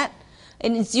know that.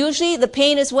 And it's usually, the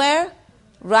pain is where?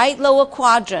 Right lower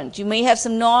quadrant. You may have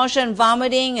some nausea and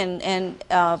vomiting and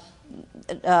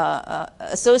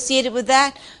associated with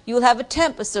that. You'll have a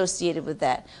temp associated with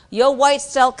that. Your white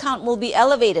cell count will be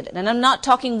elevated. And I'm not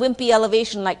talking wimpy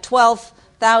elevation like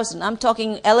 12,000. I'm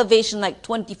talking elevation like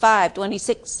 25,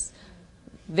 26,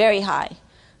 very high.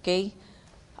 Okay.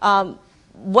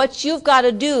 What you've got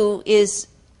to do is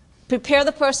prepare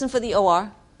the person for the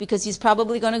OR, because he's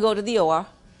probably going to go to the OR.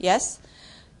 Yes.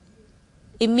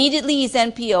 Immediately he's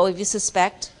NPO if you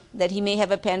suspect that he may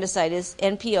have appendicitis.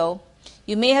 NPO.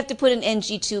 You may have to put an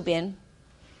NG tube in.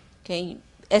 Okay.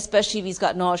 Especially if he's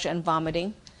got nausea and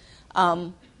vomiting.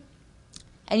 And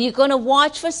you're going to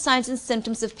watch for signs and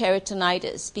symptoms of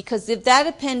peritonitis, because if that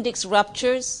appendix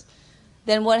ruptures,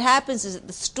 then what happens is that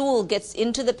the stool gets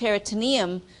into the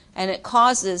peritoneum and it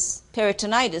causes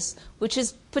peritonitis, which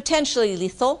is potentially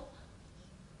lethal.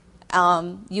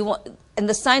 And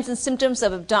the signs and symptoms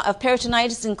of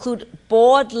peritonitis include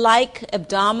board-like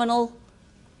abdominal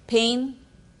pain.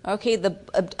 Okay, the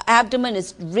abdomen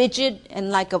is rigid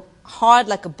and hard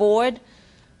like a board.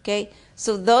 Okay,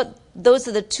 so those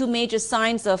are the two major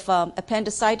signs of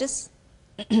appendicitis.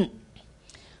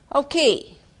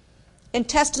 Okay,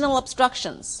 intestinal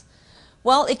obstructions.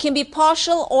 Well, it can be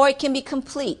partial or it can be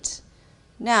complete.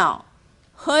 Now,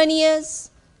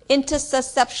 hernias,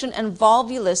 intussusception, and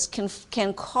volvulus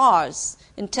can cause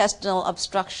intestinal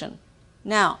obstruction.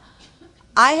 Now,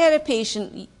 I had a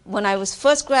patient when I was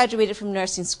first graduated from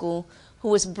nursing school who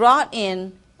was brought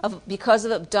in because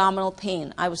of abdominal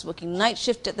pain. I was working night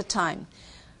shift at the time.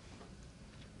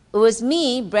 It was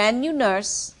me, brand new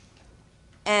nurse,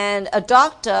 and a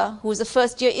doctor who was a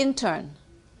first-year intern.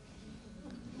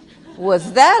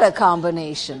 Was that a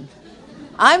combination?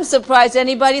 I'm surprised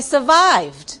anybody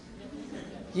survived.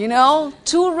 You know,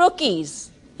 2 rookies.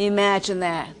 Imagine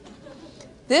that.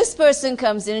 This person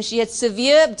comes in and she had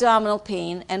severe abdominal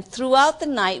pain, and throughout the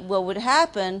night what would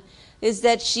happen is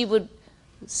that she would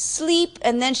sleep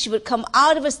and then she would come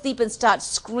out of her sleep and start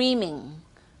screaming.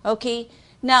 Okay?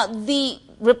 Now, the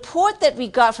report that we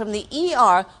got from the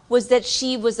ER was that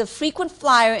she was a frequent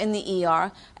flyer in the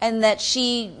ER and that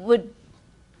she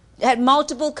had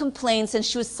multiple complaints and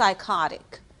she was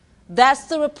psychotic. That's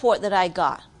the report that I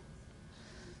got.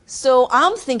 So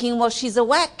I'm thinking, well, she's a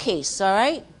whack case, all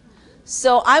right?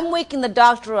 So I'm waking the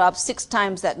doctor up 6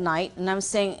 times that night, and I'm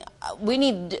saying,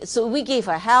 so we gave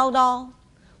her Haldol,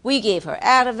 we gave her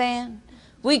Ativan,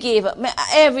 we gave her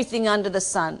everything under the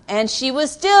sun. And she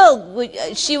was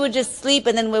she would just sleep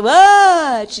and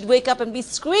then she'd wake up and be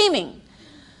screaming.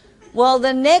 Well,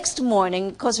 the next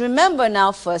morning, because remember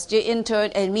now, first year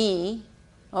intern and me,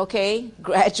 okay,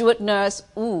 graduate nurse,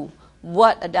 ooh,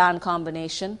 what a darn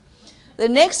combination. The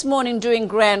next morning during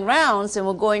grand rounds, and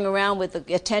we're going around with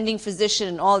the attending physician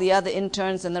and all the other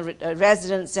interns and the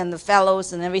residents and the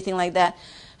fellows and everything like that,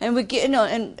 and we get,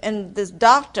 and this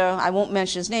doctor, I won't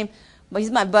mention his name, but he's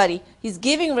my buddy. He's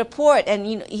giving a report,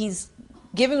 and he's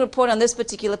giving a report on this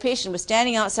particular patient. We're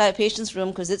standing outside a patient's room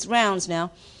because it's rounds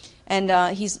now, and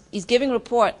he's giving a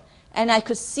report, and I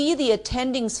could see the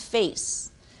attending's face,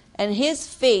 and his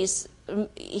face,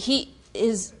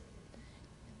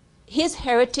 his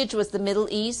heritage was the Middle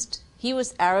East. He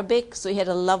was Arabic, so he had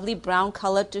a lovely brown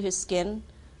color to his skin.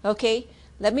 Okay,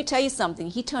 let me tell you something.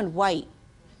 He turned white,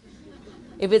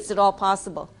 if it's at all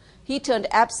possible. He turned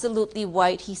absolutely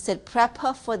white. He said, "Prep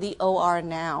her for the OR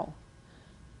now."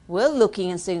 We're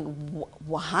looking and saying,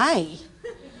 "Why?"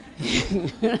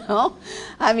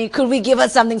 I mean, could we give her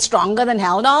something stronger than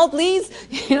Haldol, please?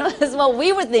 That's what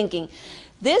we were thinking.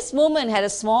 This woman had a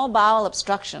small bowel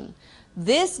obstruction.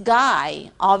 This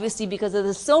guy, obviously, because of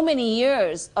the so many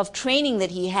years of training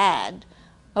that he had,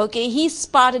 okay, he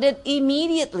spotted it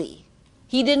immediately.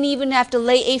 He didn't even have to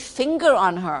lay a finger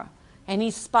on her, and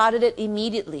he spotted it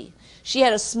immediately. She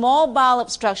had a small bowel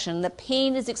obstruction. The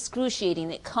pain is excruciating.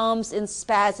 It comes in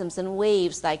spasms and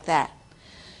waves like that.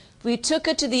 We took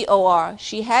her to the OR.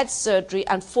 She had surgery.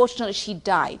 Unfortunately, she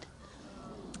died.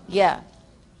 Yeah,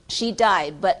 she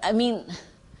died. But, I mean,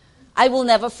 I will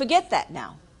never forget that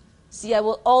now. See, I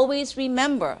will always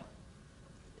remember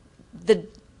the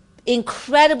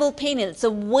incredible pain. It's a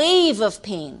wave of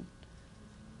pain.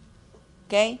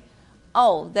 Okay?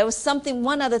 Oh, there was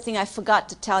one other thing I forgot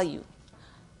to tell you.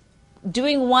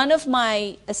 During one of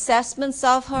my assessments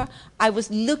of her, I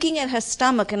was looking at her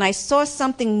stomach and I saw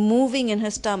something moving in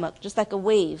her stomach, just like a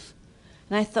wave.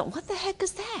 And I thought, what the heck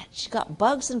is that? She got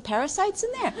bugs and parasites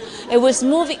in there. It was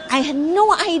moving. I had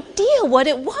no idea what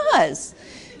it was.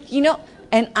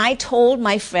 And I told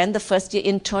my friend, the first year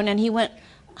intern, and he went,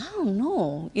 "I don't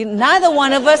know." Neither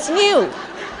one of us knew.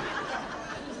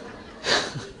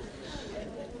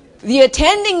 The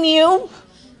attending knew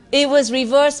it was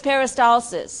reverse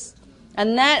peristalsis.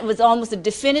 And that was almost a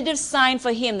definitive sign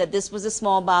for him that this was a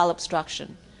small bowel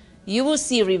obstruction. You will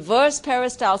see reverse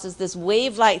peristalsis, this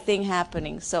wave-like thing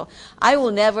happening. So I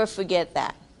will never forget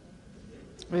that.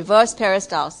 Reverse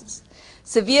peristalsis.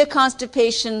 Severe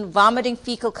constipation, vomiting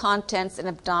fecal contents, and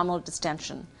abdominal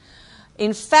distension.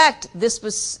 In fact,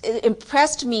 it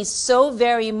impressed me so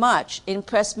very much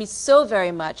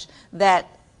that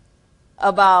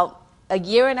about a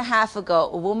year and a half ago,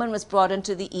 a woman was brought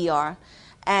into the ER,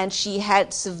 and she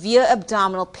had severe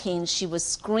abdominal pain. She was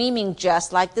screaming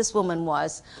just like this woman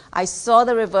was. I saw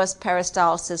the reverse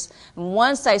peristalsis, and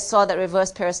once I saw that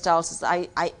reverse peristalsis,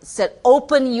 I said,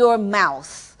 "Open your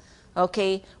mouth."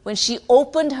 Okay, when she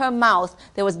opened her mouth,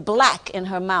 there was black in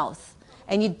her mouth.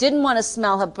 And you didn't want to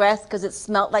smell her breath because it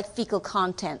smelled like fecal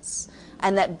contents.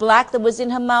 And that black that was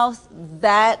in her mouth,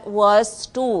 that was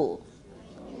stool.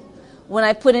 When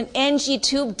I put an NG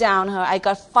tube down her, I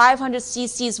got 500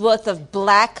 cc's worth of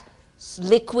black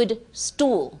liquid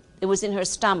stool. It was in her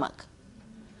stomach.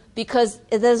 Because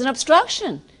there's an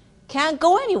obstruction. Can't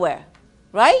go anywhere,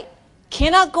 right?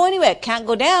 Cannot go anywhere. Can't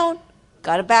go down.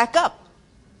 Got to back up.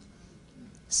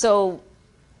 So,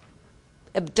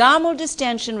 abdominal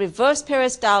distension, reverse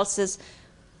peristalsis,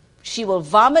 she will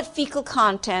vomit fecal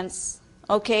contents,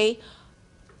 okay?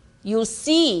 You'll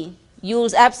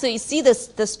absolutely see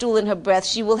the stool in her breath.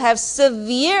 She will have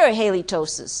severe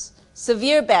halitosis,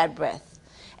 severe bad breath.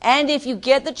 And if you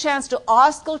get the chance to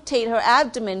auscultate her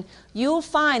abdomen, you'll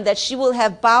find that she will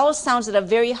have bowel sounds that are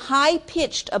very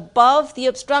high-pitched above the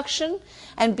obstruction,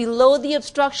 and below the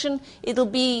obstruction, it'll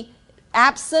be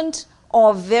absent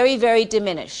or very, very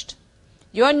diminished.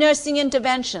 Your nursing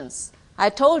interventions, I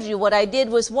told you what I did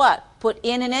was what? Put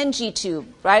in an NG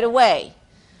tube right away.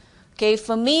 Okay,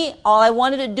 for me, all I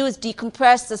wanted to do is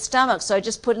decompress the stomach, so I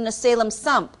just put in a Salem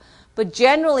sump. But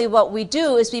generally what we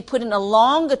do is we put in a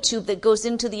longer tube that goes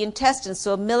into the intestines,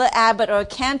 so a Miller Abbott or a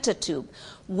Cantor tube.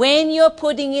 When you're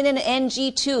putting in an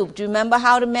NG tube, do you remember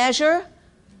how to measure?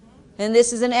 And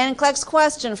this is an NCLEX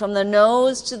question, from the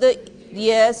nose to the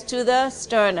to the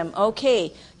sternum.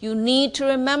 Okay, you need to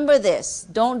remember this.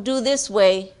 Don't do this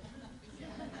way.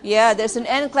 Yeah, there's an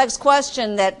NCLEX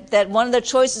question that one of the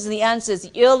choices in the answer is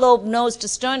earlobe, nose to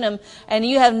sternum, and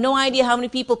you have no idea how many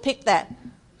people pick that.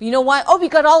 You know why? Oh, we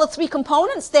got all the three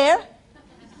components there.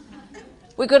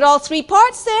 We got all three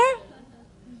parts there.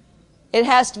 It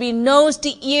has to be nose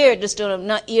to ear to sternum,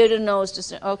 not ear to nose to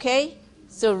sternum. Okay?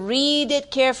 So read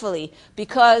it carefully,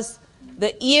 because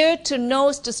the ear to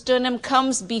nose to sternum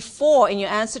comes before, in your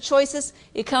answer choices,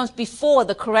 it comes before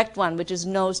the correct one, which is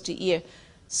nose to ear.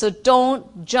 So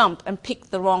don't jump and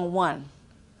pick the wrong one.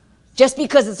 just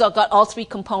because it's got all three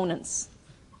components.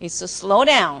 Okay, so slow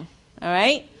down, all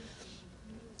right?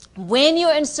 When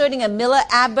you're inserting a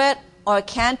Miller-Abbott or a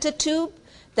Cantor tube,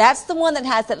 that's the one that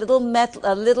has that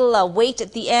little weight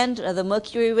at the end, or the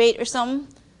mercury weight or something.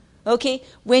 Okay,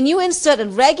 when you insert a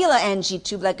regular NG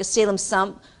tube like a Salem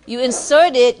sump, you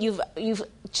insert it, you've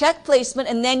checked placement,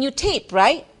 and then you tape,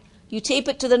 right? You tape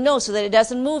it to the nose so that it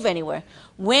doesn't move anywhere.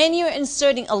 When you're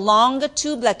inserting a longer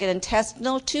tube like an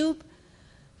intestinal tube,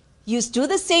 you do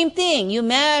the same thing. You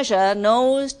measure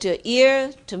nose to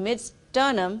ear to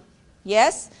mid-sternum,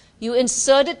 yes? You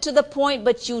insert it to the point,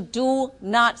 but you do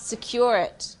not secure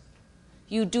it.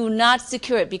 You do not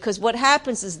secure it, because what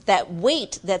happens is that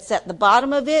weight that's at the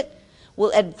bottom of it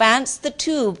will advance the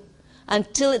tube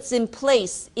until it's in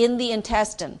place in the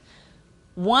intestine.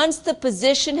 Once the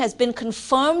position has been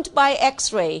confirmed by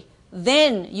X-ray,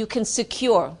 then you can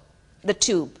secure the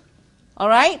tube. All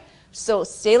right? So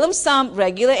Salem sump,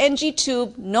 regular NG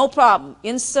tube, no problem.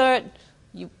 Insert,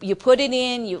 you put it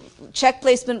in, you check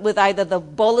placement with either the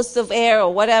bolus of air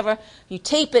or whatever. You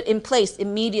tape it in place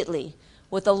immediately.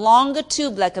 With a longer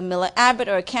tube like a Miller-Abbott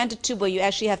or a Cantor tube where you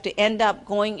actually have to end up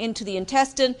going into the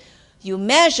intestine, you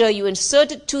measure, you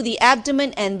insert it to the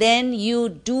abdomen, and then you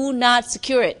do not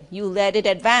secure it. You let it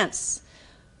advance.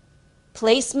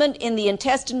 Placement in the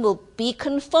intestine will be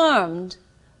confirmed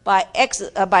by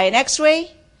an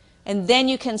X-ray, and then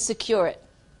you can secure it.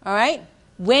 All right?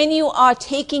 When you are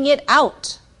taking it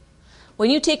out,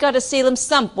 when you take out a Salem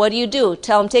sump, what do?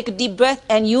 Tell them take a deep breath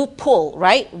and you pull,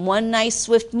 right? One nice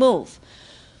swift move.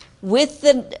 With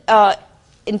the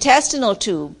intestinal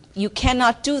tube, you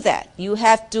cannot do that. You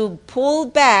have to pull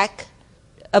back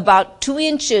about 2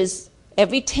 inches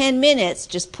every 10 minutes.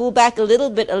 Just pull back a little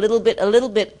bit, a little bit, a little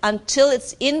bit until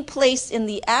it's in place in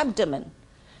the abdomen.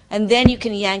 And then you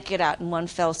can yank it out in one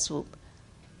fell swoop.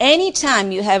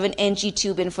 Anytime you have an NG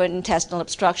tube in for an intestinal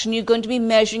obstruction, you're going to be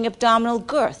measuring abdominal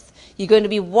girth. You're going to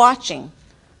be watching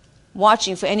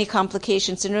for any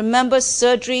complications. And remember,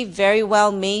 surgery very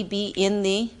well may be in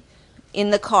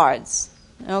the cards.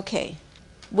 Okay.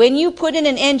 When you put in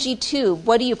an NG tube,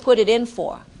 what do you put it in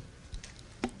for?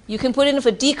 You can put it in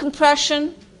for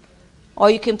decompression, or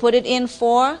you can put it in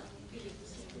for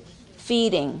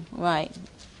feeding. Right.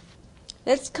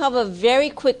 Let's cover very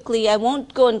quickly. I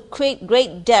won't go in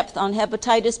great depth on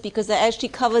hepatitis because I actually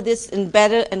cover this in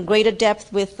better and greater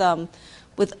depth with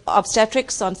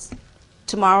obstetrics on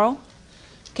tomorrow.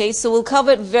 Okay, so we'll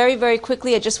cover it very, very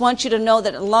quickly. I just want you to know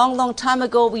that a long, long time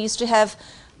ago we used to have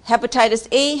hepatitis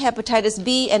A, hepatitis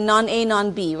B, and non-A,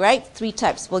 non-B, right? 3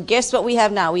 types. Well, guess what we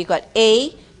have now? We've got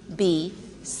A, B,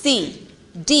 C,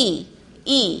 D,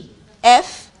 E,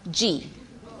 F, G.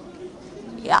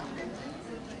 Yeah.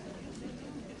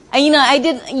 And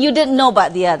you didn't know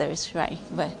about the others, right?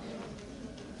 But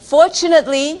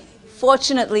fortunately,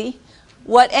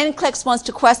 what NCLEX wants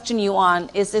to question you on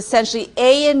is essentially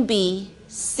A and B,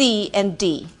 C and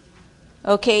D.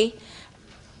 Okay?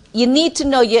 You need to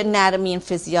know your anatomy and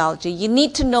physiology. You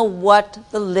need to know what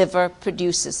the liver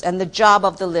produces and the job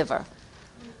of the liver.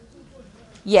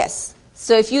 Yes.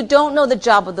 So if you don't know the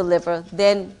job of the liver,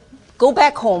 then go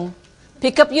back home,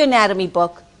 pick up your anatomy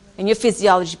book and your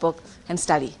physiology book and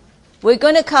study. We're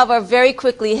going to cover very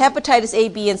quickly hepatitis A,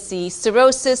 B, and C,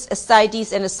 cirrhosis,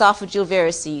 ascites, and esophageal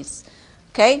varices.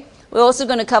 Okay? We're also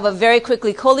going to cover very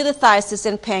quickly cholelithiasis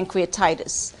and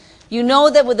pancreatitis. You know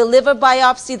that with the liver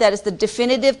biopsy, that is the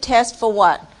definitive test for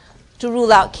what? To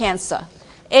rule out cancer.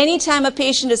 Anytime a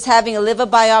patient is having a liver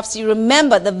biopsy,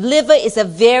 remember the liver is a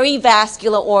very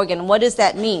vascular organ. What does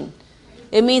that mean?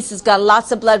 It means it's got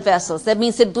lots of blood vessels. That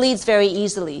means it bleeds very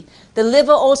easily. The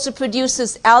liver also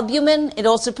produces albumin. It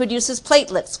also produces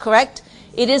platelets, correct?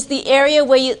 It is the area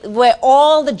where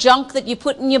all the junk that you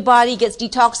put in your body gets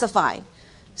detoxified.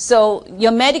 So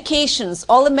your medications,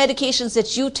 all the medications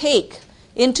that you take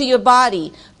into your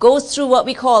body goes through what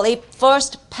we call a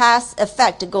first pass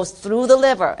effect. It goes through the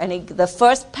liver, and the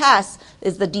first pass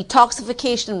is the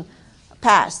detoxification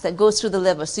pass that goes through the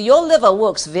liver. So your liver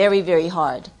works very, very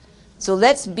hard. So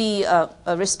let's be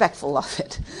respectful of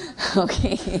it.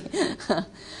 Okay.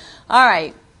 All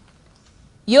right.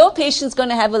 Your patient's going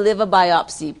to have a liver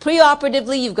biopsy.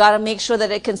 Preoperatively, you've got to make sure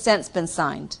that a consent's been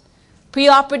signed.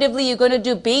 Preoperatively, you're going to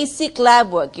do basic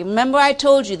lab work. Remember I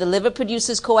told you the liver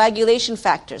produces coagulation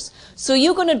factors. So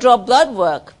you're going to draw blood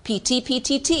work, PT,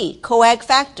 PTT, coag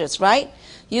factors, right?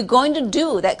 You're going to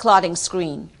do that clotting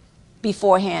screen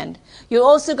beforehand. You're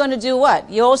also going to do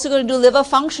what? You're also going to do liver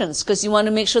functions because you want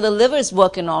to make sure the liver is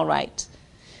working all right.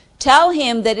 Tell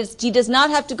him that he does not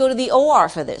have to go to the OR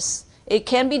for this. It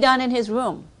can be done in his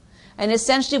room. And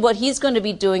essentially what he's going to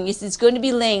be doing is he's going to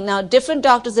be laying, now different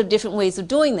doctors have different ways of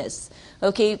doing this.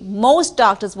 Okay, most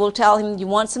doctors will tell him you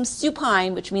want some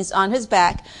supine, which means on his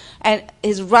back, and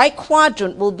his right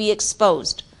quadrant will be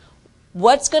exposed.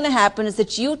 What's going to happen is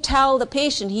that you tell the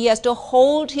patient he has to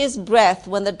hold his breath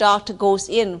when the doctor goes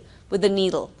in with the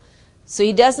needle. So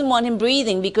he doesn't want him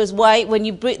breathing, because why? When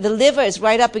you breathe, the liver is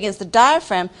right up against the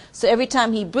diaphragm, so every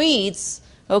time he breathes,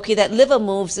 okay, that liver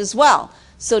moves as well.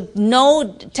 So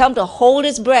tell him to hold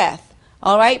his breath.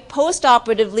 All right,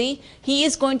 post-operatively, he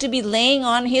is going to be laying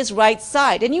on his right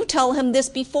side. And you tell him this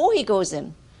before he goes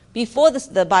in, before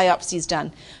the biopsy is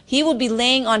done. He will be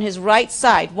laying on his right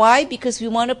side. Why? Because we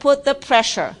want to put the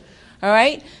pressure. All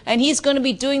right, and he's going to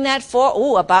be doing that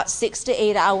for, about 6 to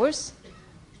 8 hours.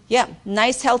 Yeah,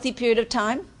 nice healthy period of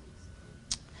time.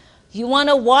 You want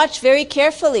to watch very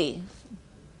carefully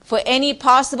for any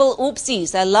possible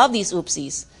oopsies. I love these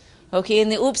oopsies. Okay,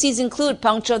 and the oopsies include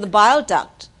puncture of the bile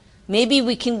duct. Maybe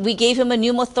we gave him a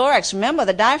pneumothorax. Remember,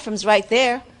 the diaphragm's right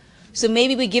there. So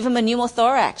maybe we give him a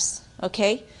pneumothorax.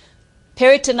 Okay?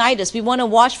 Peritonitis. We want to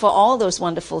watch for all those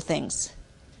wonderful things.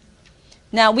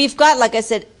 Now, we've got, like I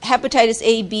said, hepatitis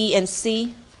A, B, and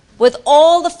C. With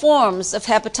all the forms of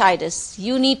hepatitis,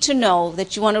 you need to know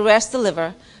that you want to rest the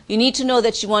liver. You need to know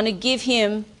that you want to give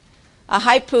him a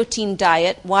high-protein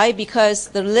diet. Why? Because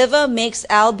the liver makes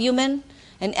albumin,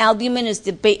 and albumin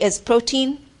is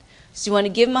protein. So you want to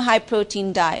give him a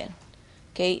high-protein diet.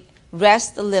 Okay?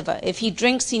 Rest the liver. If he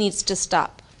drinks, he needs to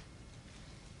stop.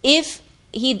 If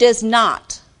he does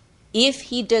not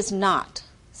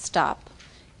stop,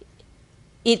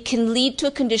 it can lead to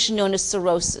a condition known as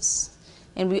cirrhosis.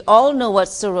 And we all know what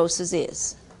cirrhosis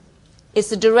is.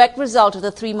 It's a direct result of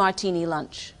the 3-martini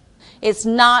lunch. It's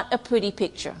not a pretty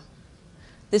picture.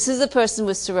 This is a person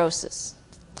with cirrhosis.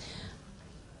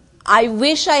 I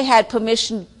wish I had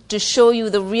permission to show you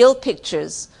the real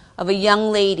pictures of a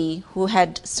young lady who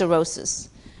had cirrhosis.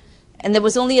 And there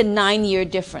was only a 9-year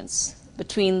difference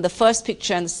between the first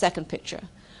picture and the second picture.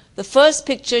 The first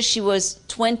picture, she was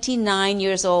 29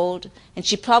 years old, and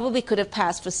she probably could have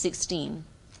passed for 16.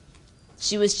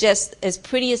 She was just as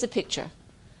pretty as a picture.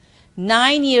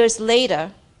 9 years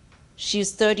later, she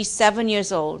was 37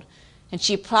 years old, and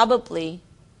she probably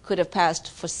could have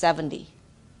passed for 70.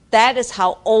 That is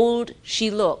how old she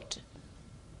looked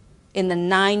in the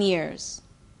 9 years.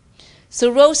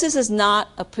 Cirrhosis is not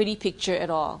a pretty picture at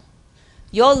all.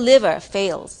 Your liver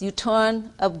fails. You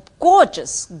turn a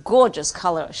gorgeous, gorgeous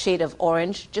color, shade of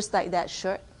orange, just like that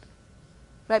shirt.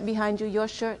 Right behind you, your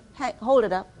shirt. Hey, hold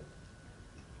it up.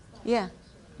 Yeah,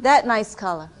 that nice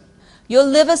color. Your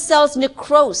liver cells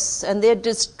necrose, and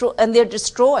they're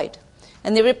destroyed.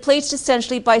 And they're replaced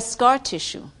essentially by scar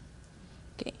tissue.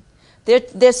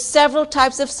 There's several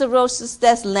types of cirrhosis.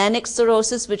 There's Lennox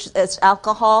cirrhosis, which is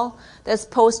alcohol. There's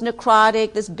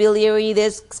post-necrotic, there's biliary,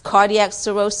 there's cardiac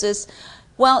cirrhosis.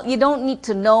 Well, you don't need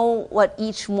to know what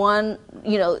each one,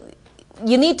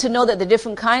 you need to know that there are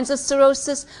different kinds of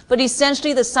cirrhosis, but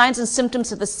essentially the signs and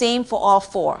symptoms are the same for all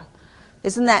 4.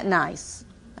 Isn't that nice?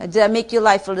 Did I make your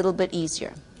life a little bit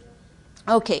easier?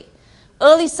 Okay.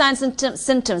 Early signs and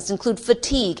symptoms include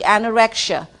fatigue,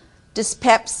 anorexia,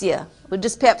 dyspepsia. Well,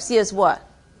 dyspepsia is what?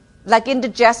 Like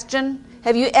indigestion.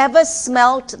 Have you ever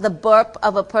smelt the burp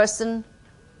of a person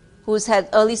who's had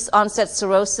early onset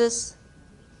cirrhosis?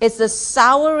 It's a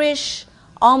sourish,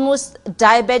 almost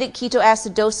diabetic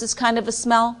ketoacidosis kind of a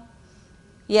smell.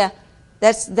 Yeah,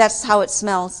 that's how it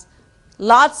smells.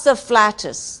 Lots of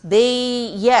flatus.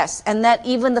 And that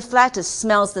even the flatus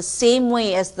smells the same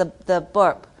way as the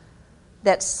burp.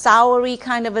 That soury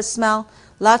kind of a smell.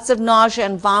 Lots of nausea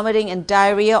and vomiting and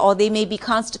diarrhea, or they may be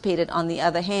constipated on the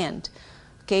other hand.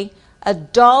 Okay? A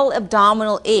dull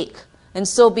abdominal ache. And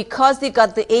so because they've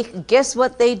got the ache, guess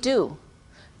what they do?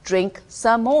 Drink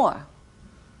some more.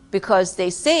 Because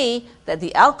they say that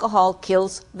the alcohol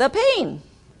kills the pain.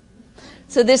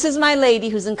 So this is my lady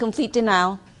who's in complete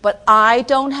denial, but I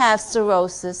don't have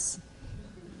cirrhosis.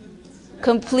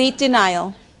 Complete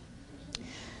denial.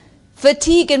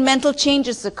 Fatigue and mental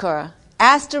changes occur.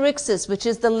 Asterixis, which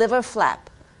is the liver flap.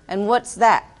 And what's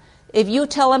that? If you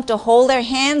tell them to hold their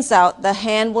hands out,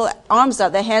 arms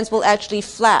out, their hands will actually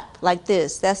flap like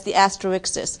this. That's the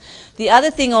asterixis. The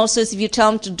other thing also is if you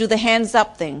tell them to do the hands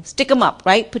up thing, stick them up,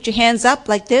 right? Put your hands up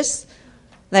like this.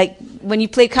 Like when you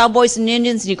play cowboys and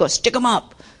Indians and you go, stick them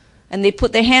up. And they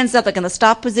put their hands up like in the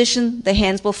stop position, the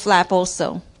hands will flap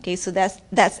also. Okay, so that's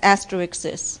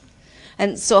asterixis.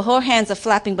 And so her hands are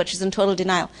flapping, but she's in total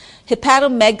denial.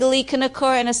 Hepatomegaly can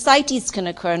occur and ascites can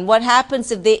occur. And what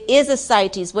happens if there is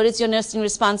ascites? What is your nursing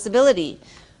responsibility?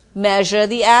 Measure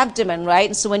the abdomen, right?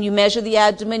 And so when you measure the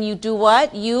abdomen, you do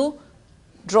what? You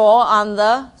Draw on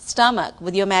the stomach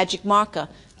with your magic marker.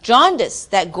 Jaundice,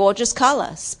 that gorgeous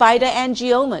color. Spider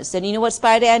angiomas. And you know what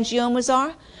spider angiomas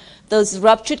are? Those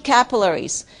ruptured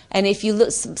capillaries. And if you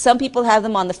look, some people have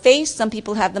them on the face, some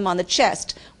people have them on the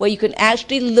chest, where you can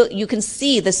actually look, you can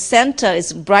see the center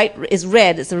is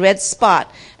red, it's a red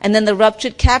spot, and then the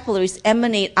ruptured capillaries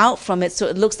emanate out from it, so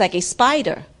it looks like a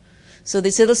spider. So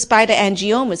these little spider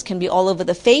angiomas can be all over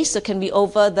the face, or can be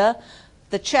over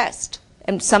the chest.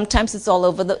 And sometimes it's all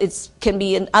over it can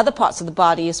be in other parts of the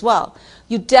body as well.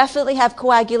 You definitely have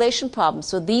coagulation problems.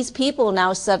 So these people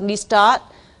now suddenly start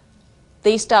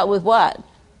with what?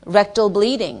 Rectal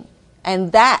bleeding.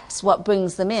 And that's what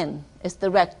brings them in. It's the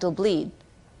rectal bleed.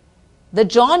 The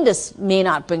jaundice may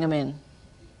not bring them in,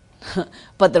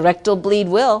 but the rectal bleed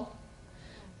will.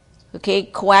 Okay,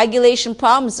 coagulation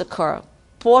problems occur.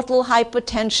 Portal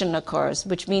hypertension occurs,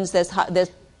 which means there's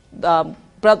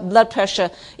blood pressure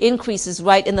increases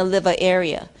right in the liver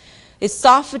area.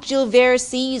 Esophageal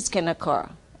varices can occur.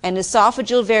 And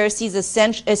esophageal varices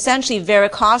essentially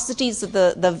varicosities of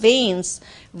the veins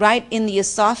right in the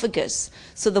esophagus.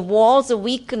 So the walls are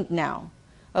weakened now.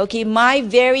 Okay, my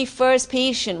very first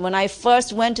patient, when I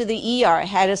first went to the ER,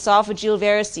 had esophageal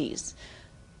varices.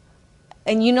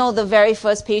 And you know the very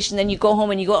first patient, then you go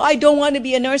home and you go, I don't want to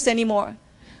be a nurse anymore.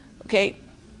 Okay,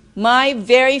 my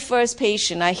very first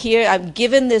patient, I'm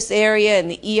given this area in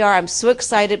the ER. I'm so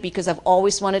excited because I've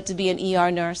always wanted to be an ER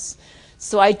nurse.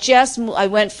 So I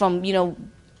went from,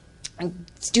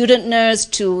 student nurse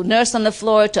to nurse on the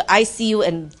floor to ICU,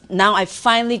 and now I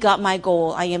finally got my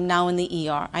goal. I am now in the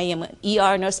ER. I am an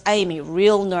ER nurse. I am a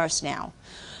real nurse now.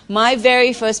 My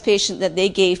very first patient that they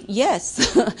gave,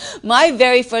 yes, my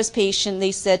very first patient,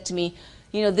 they said to me,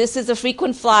 this is a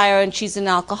frequent flyer and she's an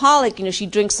alcoholic, she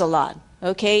drinks a lot,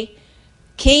 okay?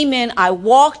 Came in, I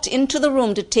walked into the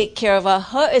room to take care of her.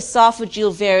 Her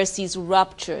esophageal varices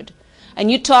ruptured. And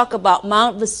you talk about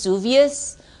Mount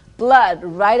Vesuvius, blood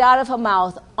right out of her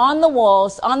mouth, on the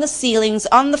walls, on the ceilings,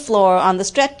 on the floor, on the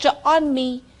stretcher, on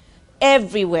me,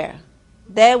 everywhere.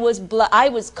 There was blood. I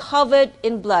was covered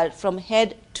in blood from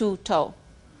head to toe.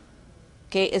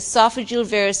 Okay, esophageal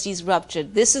varices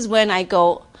ruptured. This is when I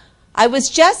go, I was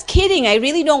just kidding. I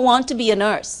really don't want to be a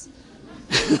nurse.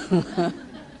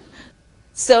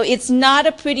 So it's not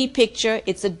a pretty picture.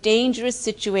 It's a dangerous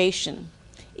situation.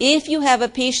 If you have a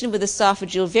patient with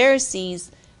esophageal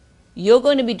varices, you're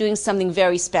going to be doing something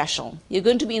very special. You're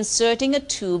going to be inserting a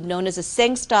tube known as a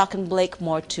Sengstock and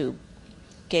Blakemore tube.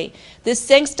 Okay, this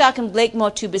Sengstock and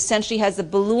Blakemore tube essentially has a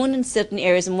balloon in certain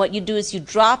areas, and what you do is you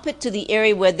drop it to the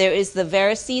area where there is the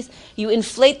varices, you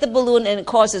inflate the balloon, and it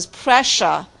causes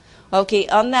pressure, okay,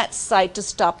 on that site to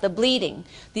stop the bleeding.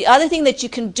 The other thing that you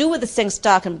can do with the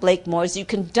Sengstock and Blakemore is you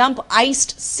can dump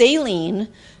iced saline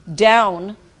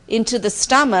down into the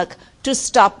stomach to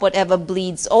stop whatever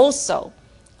bleeds also.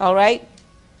 All right?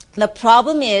 The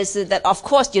problem is that, of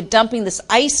course, you're dumping this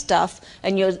ice stuff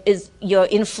and you're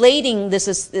inflating this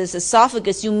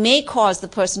esophagus. You may cause the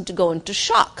person to go into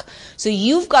shock. So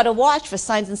you've got to watch for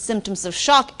signs and symptoms of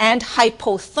shock and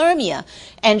hypothermia.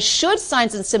 And should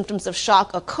signs and symptoms of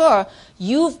shock occur,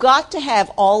 you've got to have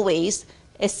always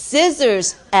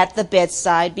scissors at the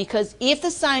bedside, because if the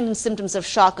signs and symptoms of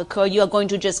shock occur, you are going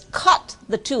to just cut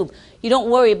the tube. You don't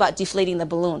worry about deflating the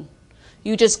balloon.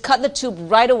 You just cut the tube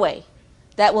right away.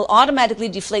 That will automatically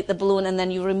deflate the balloon, and then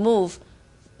you remove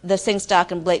the Sengstock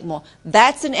and Blakemore.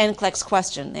 That's an NCLEX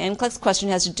question. The NCLEX question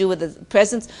has to do with the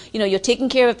presence. You're taking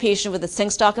care of a patient with a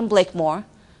Sengstock and Blakemore.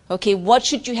 Okay, what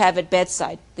should you have at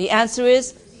bedside? The answer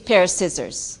is pair of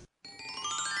scissors.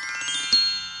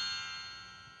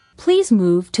 Please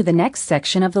move to the next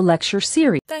section of the lecture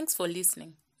series. Thanks for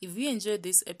listening. If you enjoyed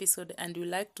this episode and would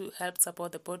like to help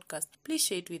support the podcast, please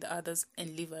share it with others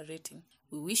and leave a rating.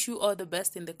 We wish you all the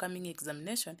best in the coming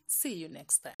examination. See you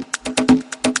next time.